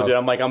like, Fair yo, enough. dude,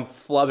 I'm like, I'm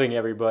flubbing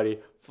everybody.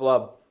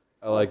 Flub.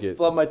 I like it.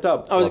 Flub my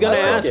tub. I was gonna I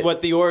like ask it.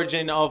 what the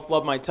origin of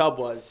Flub My Tub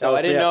was, so Oh,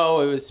 I didn't yeah.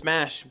 know it was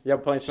Smash. Yeah,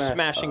 playing Smash.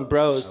 Smashing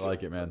Bros. I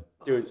like it, man.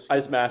 Dude, I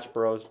smash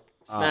bros.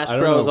 Smash I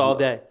don't Bros know if- all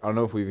day. I don't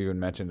know if we've even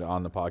mentioned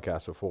on the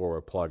podcast before where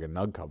Plug and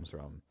Nug comes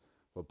from.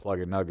 But Plug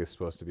and Nug is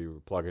supposed to be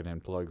plugging in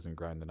plugs and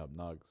grinding up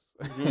nugs.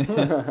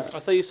 I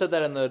thought you said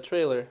that in the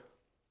trailer.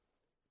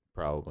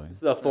 Probably. This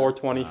is a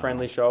 420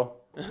 friendly show.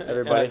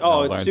 Everybody.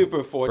 Oh, it's Learn-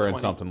 super 420.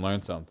 Burn something,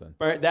 learn something.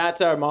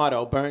 That's our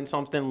motto. Burn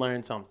something,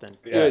 learn something.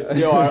 Dude,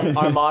 yo,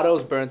 our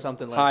motto's burn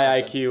something. Learn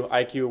High something.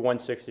 IQ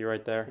 160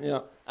 right there. Yeah.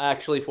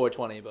 Actually,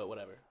 420, but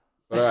whatever.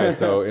 But all right,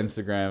 so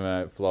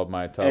Instagram at Flub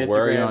My Tub.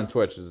 Where are you Instagram. on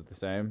Twitch? Is it the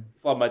same?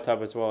 Flub my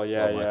tub as well.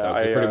 Yeah, Flub My yeah. Tub.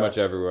 So pretty much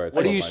everywhere. It's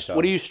What do Flub you My Tub.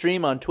 What do you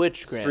stream on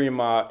Twitch, Grant?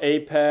 Stream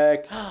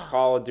Apex,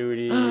 Call of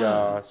Duty,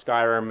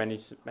 Skyrim, many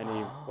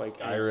like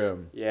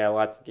Skyrim. Yeah,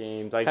 lots of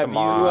games. Like Have the you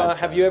mods.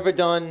 have you ever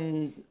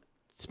done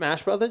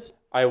Smash Brothers?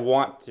 I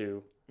want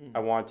to. I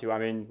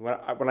mean,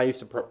 when I used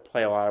to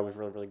play a lot, I was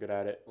really good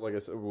at it. Like I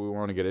said, we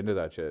want to get into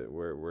that shit.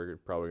 We're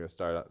probably gonna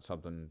start out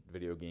something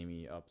video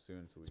gamey up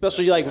soon. So we can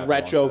Especially definitely like have you on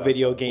retro for that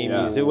video stuff.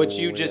 games, Yeah. which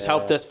you just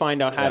helped us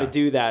find out how to Yeah.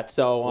 do that.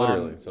 So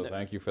Literally. So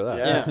thank you for that.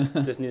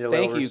 Yeah, just need a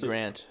Thank little you, receipt.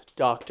 Grant.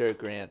 Dr.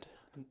 Grant.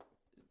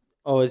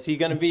 Oh, is he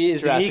gonna be?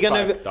 Is he Jurassic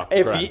gonna? Park,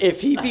 Dr. Grant. If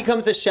he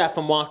becomes a chef,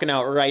 I'm walking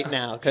out right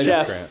now.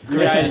 Chef. You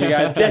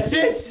guys That's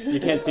it. You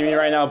can't see me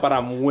right now, but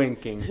I'm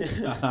winking.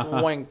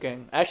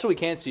 Winking. Actually, we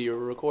can't see you.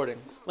 We're recording.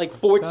 Like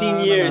 14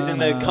 years in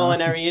the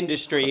culinary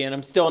industry, and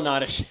I'm still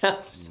not a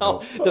chef.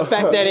 So the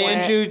fact that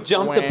Andrew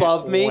jumped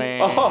above me.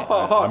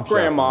 Oh,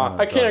 Grandma, chef.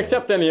 I can't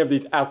accept any of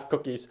these ass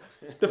cookies.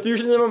 The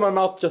fusion in my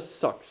mouth just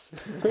sucks.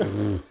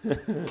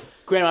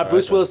 Grandma,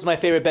 Bruce Willis is my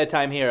favorite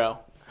bedtime hero.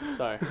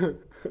 Sorry.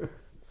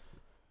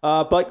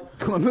 But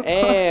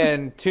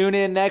And tune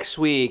in next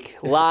week,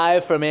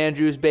 live from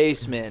Andrew's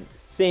basement.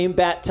 same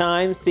bat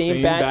time,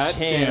 same bat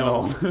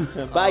channel.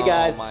 Bye,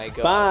 guys. my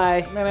God.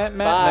 Bye.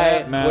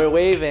 Bye. We're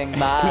waving.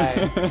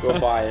 Bye.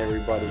 Goodbye,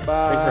 everybody. Thanks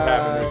for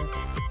having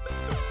me.